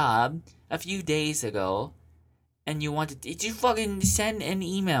online job a few days ago, and you wanted. Did you fucking send an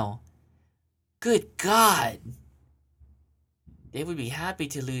email? Good God. They would be happy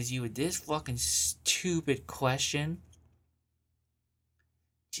to lose you with this fucking stupid question.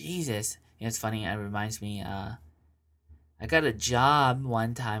 Jesus. You know, it's funny. It reminds me. I got a job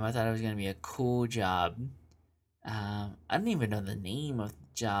one time. I thought it was gonna be a cool job. I don't even know the name of the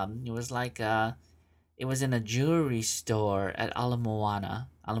job. It was like it was in a jewelry store at Ala Moana.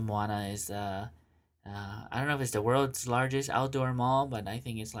 Ala Moana is I don't know if it's the world's largest outdoor mall, but I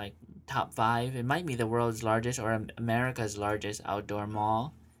think it's like top 5. It might be the world's largest or America's largest outdoor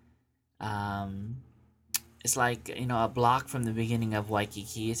mall. Um, it's like, a block from the beginning of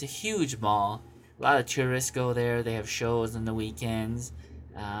Waikiki. It's a huge mall. A lot of tourists go there. They have shows on the weekends.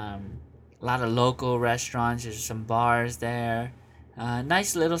 A lot of local restaurants. There's some bars there.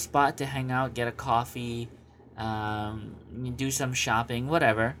 Nice little spot to hang out, get a coffee, do some shopping,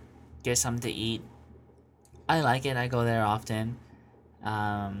 whatever. Get something to eat. I like it. I go there often.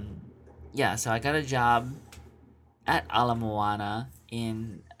 Um, yeah, so I got a job at Ala Moana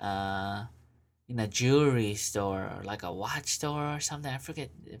in a jewelry store or like a watch store or something. I forget.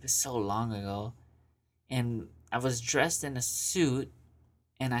 It was so long ago. And I was dressed in a suit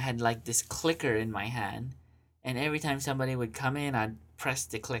and I had like this clicker in my hand. And every time somebody would come in, I'd press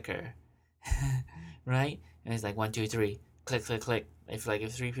the clicker. Right? And it's like 1, 2, 3, click, click, click. If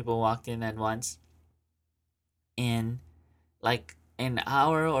 3 people walked in at once, and like an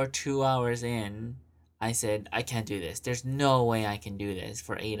hour or 2 hours in, I said, I can't do this. There's no way I can do this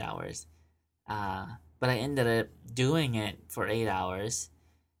for 8 hours. But I ended up doing it for 8 hours.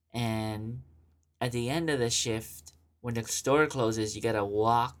 And at the end of the shift, when the store closes, you gotta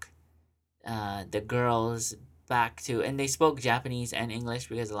walk the girls back to, and they spoke Japanese and English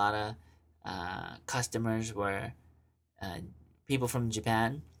because a lot of customers were uh, people from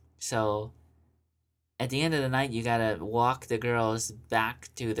Japan. So at the end of the night, you gotta walk the girls back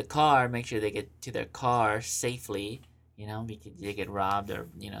to the car, make sure they get to their car safely, because they get robbed or,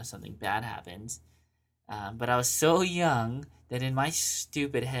 something bad happens. But I was so young that in my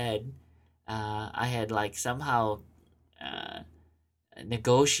stupid head, I had like somehow uh,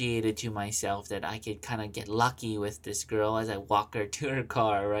 negotiated to myself that I could kind of get lucky with this girl as I walk her to her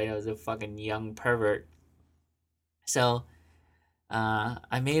car, right? I was a fucking young pervert. So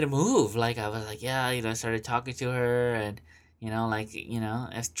I made a move. Like I was like, yeah, started talking to her, and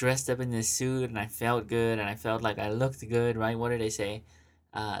I was dressed up in this suit, and I felt good, and I felt like I looked good, right? What did they say?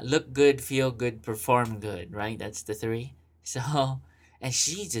 Look good, feel good, perform good, right? That's the 3. So, and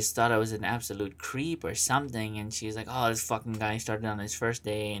she just thought I was an absolute creep or something, and she was like, oh, this fucking guy started on his first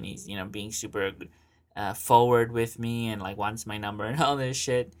day, and he's being super forward with me, and like wants my number and all this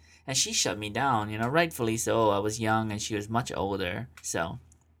shit. And she shut me down, rightfully so. I was young and she was much older, so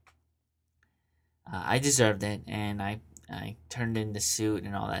I deserved it. And I turned in the suit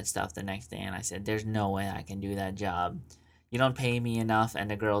and all that stuff the next day, and I said, "There's no way I can do that job. You don't pay me enough, and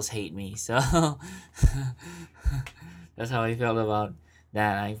the girls hate me." So that's how I felt about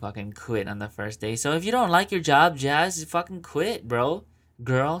that. I fucking quit on the first day. So if you don't like your job, Jazz, fucking quit, bro,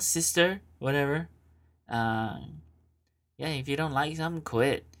 girl, sister, whatever. Yeah, if you don't like something,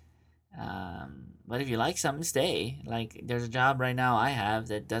 quit. But if you like something, stay. Like, there's a job right now I have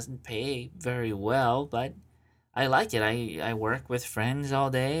that doesn't pay very well, but I like it. I work with friends all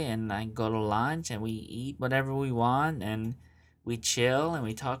day, and I go to lunch, and we eat whatever we want, and we chill and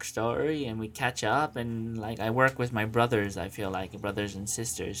we talk story and we catch up, and like I work with my brothers. I feel like brothers and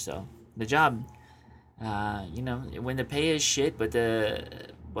sisters. So the job, when the pay is shit, but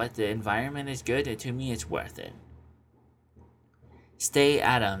the environment is good, to me it's worth it. Stay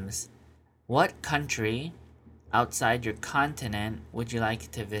Adams. What country outside your continent would you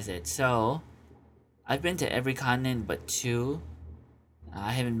like to visit? So I've been to every continent but two.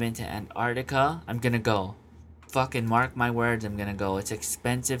 I haven't been to Antarctica. I'm gonna go. Fucking mark my words, I'm gonna go. It's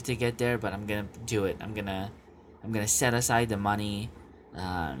expensive to get there, but I'm gonna do it. I'm gonna set aside the money.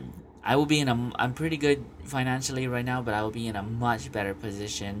 I will be I'm pretty good financially right now, but I will be in a much better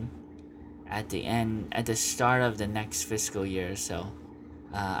position at the start of the next fiscal year. So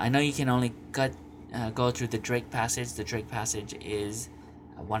I know you can only go through the Drake Passage. The Drake Passage is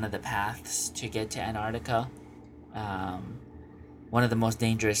one of the paths to get to Antarctica. One of the most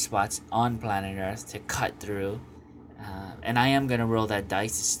dangerous spots on planet Earth to cut through. And I am gonna roll that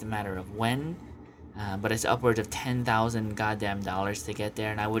dice. It's just a matter of when. But it's upwards of $10,000 goddamn dollars to get there,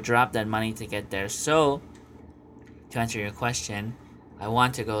 and I would drop that money to get there. So, to answer your question, I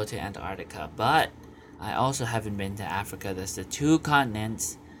want to go to Antarctica, but I also haven't been to Africa. That's the two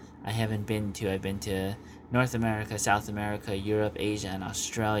continents I haven't been to. I've been to North America, South America, Europe, Asia, and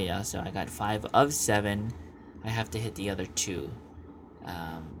Australia. So I got 5 of 7. I have to hit the other 2.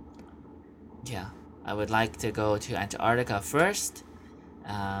 Yeah, I would like to go to Antarctica first,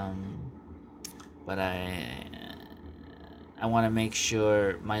 but I want to make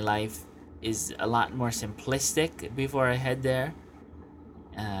sure my life is a lot more simplistic before I head there.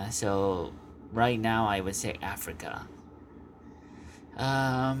 So right now I would say Africa.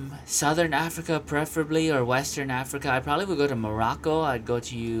 Southern Africa preferably, or Western Africa. I probably would go to Morocco. I'd go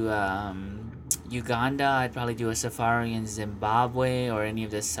to Uganda. I'd probably do a safari in Zimbabwe or any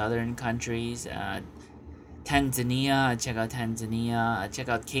of the southern countries. Tanzania. I'd check out Tanzania. I'd check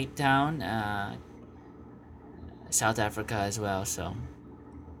out Cape Town. South Africa as well. So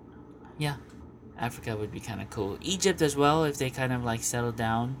yeah, Africa would be kind of cool. Egypt as well, if they kind of like settled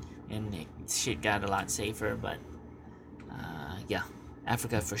down and shit got a lot safer. But yeah,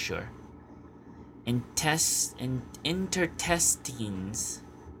 Africa for sure. Intertestines.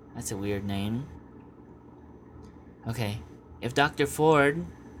 That's a weird name. Okay, if Dr. Ford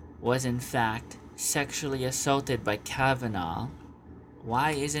was in fact sexually assaulted by Kavanaugh,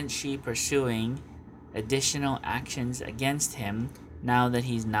 why isn't she pursuing additional actions against him now that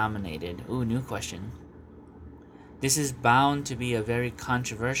he's nominated? Ooh, new question. This is bound to be a very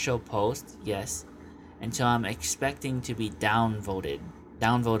controversial post, yes, and so I'm expecting to be downvoted.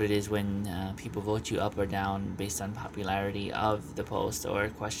 Downvoted is when people vote you up or down based on popularity of the post or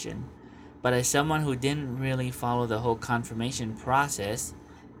question. But as someone who didn't really follow the whole confirmation process,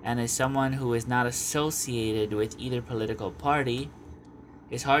 and as someone who is not associated with either political party,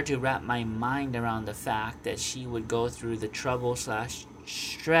 it's hard to wrap my mind around the fact that she would go through the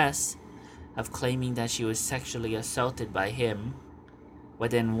trouble/stress of claiming that she was sexually assaulted by him.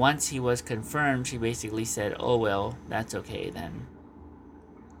 But then once he was confirmed, she basically said, oh well, that's okay then.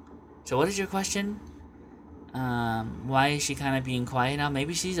 So what is your question? Why is she kind of being quiet now?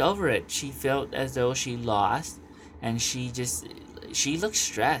 Maybe she's over it. She felt as though she lost, and she looked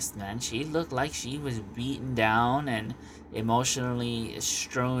stressed, man. She looked like she was beaten down and emotionally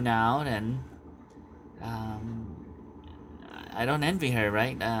strewn out, and I don't envy her,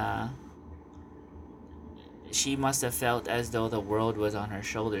 right? She must have felt as though the world was on her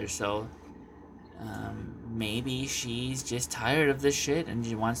shoulders. So maybe she's just tired of this shit and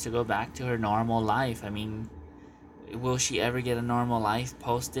she wants to go back to her normal life. I mean, will she ever get a normal life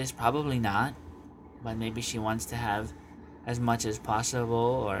post this? Probably not. But maybe she wants to have as much as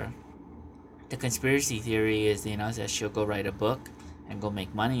possible. Or the conspiracy theory is, that she'll go write a book and go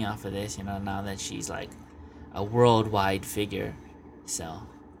make money off of this, now that she's like a worldwide figure. So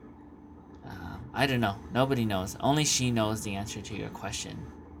I don't know. Nobody knows. Only she knows the answer to your question.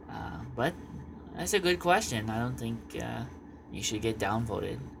 But that's a good question. I don't think you should get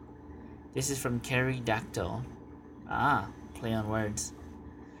downvoted. This is from Carrie Dactyl. Play on words.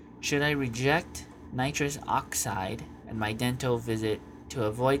 Should I reject nitrous oxide at my dental visit to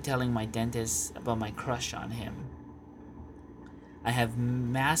avoid telling my dentist about my crush on him? I have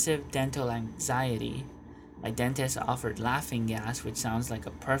massive dental anxiety. My dentist offered laughing gas, which sounds like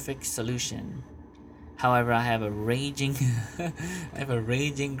a perfect solution. However, I have a raging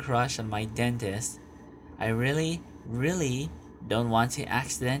crush on my dentist. I really, really don't want to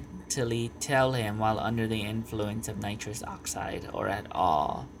accidentally tell him while under the influence of nitrous oxide, or at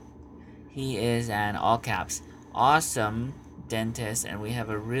all. He is an, all caps, awesome dentist, and we have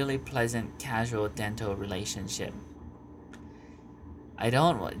a really pleasant casual dental relationship.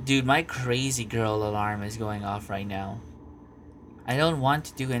 Dude, my crazy girl alarm is going off right now. I don't want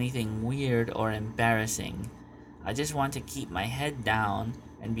to do anything weird or embarrassing. I just want to keep my head down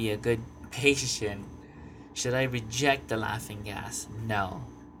and be a good patient. Should I reject the laughing gas? No.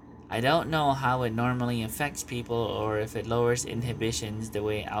 I don't know how it normally affects people or if it lowers inhibitions the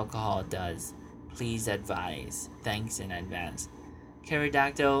way alcohol does. Please advise. Thanks in advance.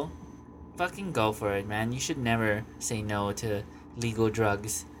 Pterodactyl, fucking go for it, man. You should never say no to legal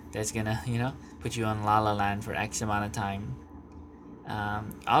drugs that's gonna, put you on La La Land for X amount of time.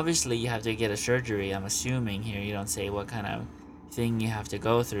 Obviously, you have to get a surgery. I'm assuming here you don't say what kind of thing you have to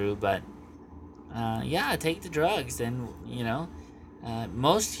go through, but yeah, take the drugs. And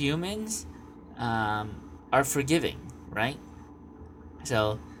most humans are forgiving, right?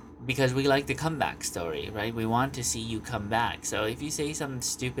 So, because we like the comeback story, right? We want to see you come back. So if you say something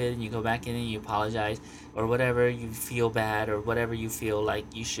stupid and you go back in and you apologize, or whatever you feel bad, or whatever you feel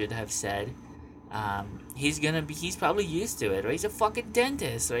like you should have said, he's probably used to it, right? He's a fucking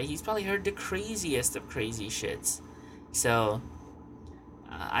dentist, right? He's probably heard the craziest of crazy shits. So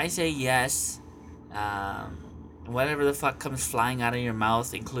I say yes. Whatever the fuck comes flying out of your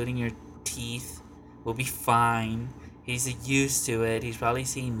mouth, including your teeth, will be fine. He's used to it. He's probably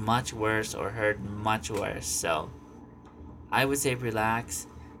seen much worse or heard much worse. So I would say relax,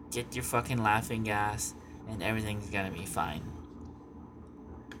 get your fucking laughing gas, and everything's gonna be fine.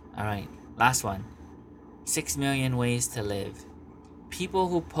 Alright, last one. 6 million ways to live. People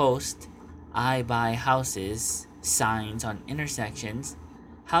who post "I buy houses" signs on intersections.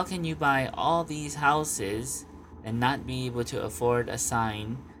 How can you buy all these houses and not be able to afford a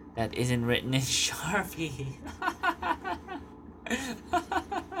sign that isn't written in Sharpie?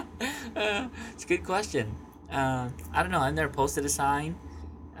 It's a good question. I don't know. I've never posted a sign.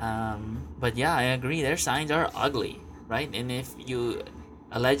 But yeah, I agree. Their signs are ugly, right? And if you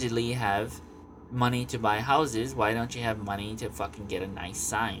allegedly have money to buy houses, why don't you have money to fucking get a nice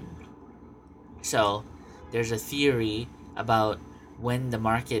sign? So there's a theory about when the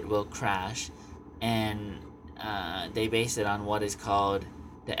market will crash, and they base it on what is called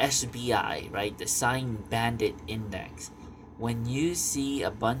the SBI, right? The Sign Bandit Index. When you see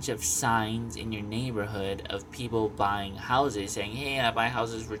a bunch of signs in your neighborhood of people buying houses saying, "Hey, I buy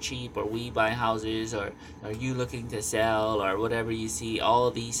houses for cheap," or "We buy houses," or "Are you looking to sell?" or whatever, you see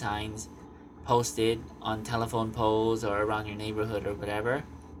all these signs posted on telephone poles or around your neighborhood or whatever,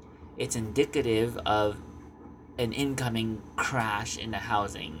 it's indicative of an incoming crash in the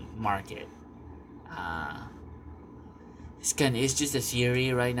housing market. It's just a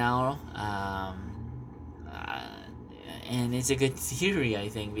theory right now, and it's a good theory, I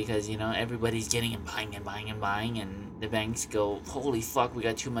think, because everybody's getting and buying, and the banks go, "Holy fuck, we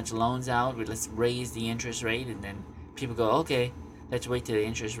got too much loans out. Let's raise the interest rate," and then people go, "Okay, let's wait till the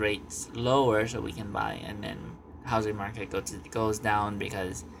interest rate's lower so we can buy," and then housing market goes down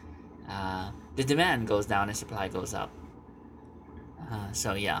because the demand goes down and supply goes up.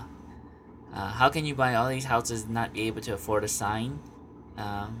 So yeah. How can you buy all these houses and not be able to afford a sign?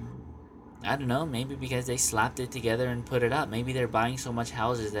 I don't know. Maybe because they slapped it together and put it up. Maybe they're buying so much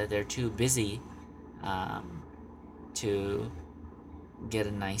houses that they're too busy to get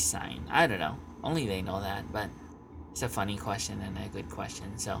a nice sign. I don't know. Only they know that. But it's a funny question and a good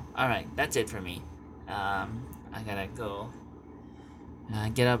question. So, alright. That's it for me. I gotta go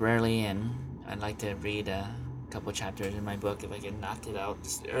get up early, and I'd like to read a couple chapters in my book if I can knock it out.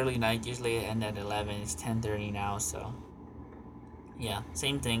 It's early night, usually I end at 11. It's 10:30 now, so yeah,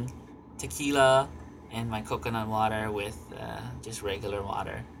 same thing. Tequila and my coconut water with just regular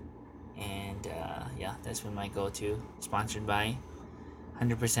water, and yeah, that's been my go-to. Sponsored by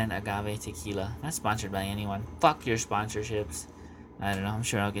 100% Agave Tequila. Not sponsored by anyone. Fuck your sponsorships. I don't know. I'm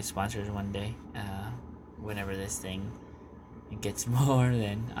sure I'll get sponsors one day. Whenever this thing gets more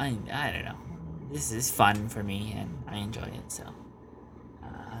than I don't know. This is fun for me, and I enjoy it. So,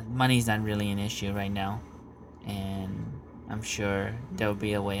 money's not really an issue right now, and I'm sure there'll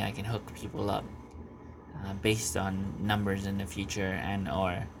be a way I can hook people up based on numbers in the future, and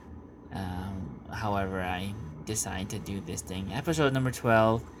or however I decide to do this thing. Episode number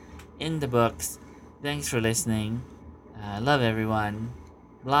 12 in the books. Thanks for listening. Love everyone.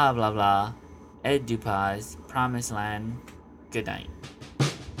 Blah blah blah. Ed Dupaz, Promised Land. Good night.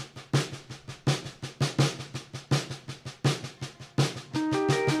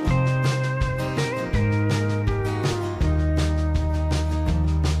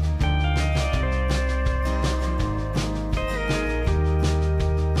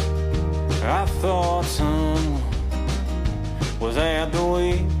 I thought someone was at the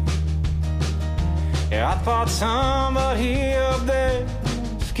wheel. Yeah, I thought somebody up there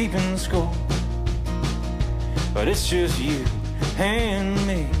keeping score, but it's just you and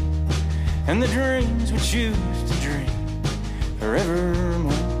me, and the dreams we choose to dream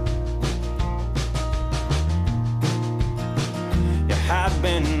forevermore. Yeah, I've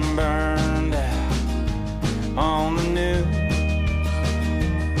been burned out on the news,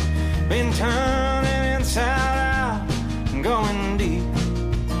 been turning inside out and going deep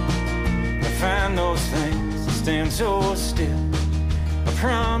to find those things that stand so still, a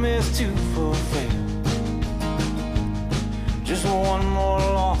promise to fulfill. Just one more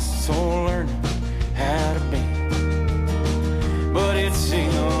loss, so learning how to be. But it's a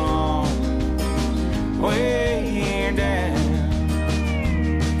long way down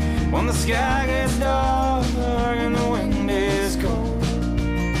when the sky gets dark and the wind is cold.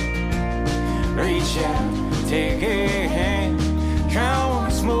 Reach out, take a hand, try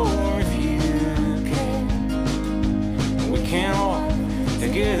once more if you can. We can walk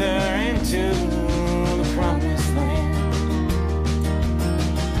together into the promised land.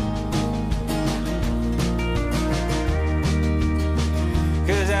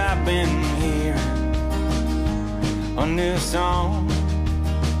 'Cause I've been hearing a new song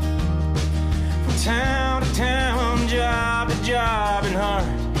from town to town, job to job, and heart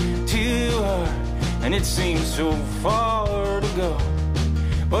to heart, and it seems so far to go,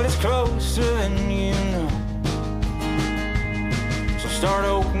 but it's closer than you know. So start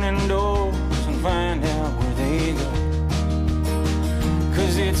opening doors and find out where they go,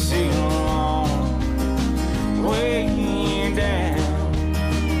 'cause it's a long way down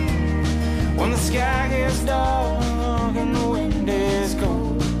when the sky gets dark and the wind is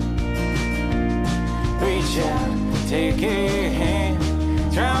cold. Reach out, take a hand,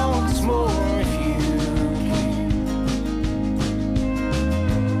 try once more if you can.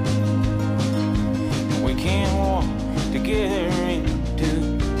 We can walk together into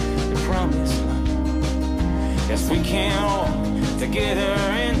the promised land. Yes, we can walk together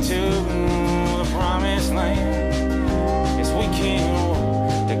into the promised land. Yes, we can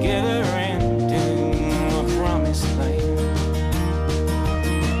walk together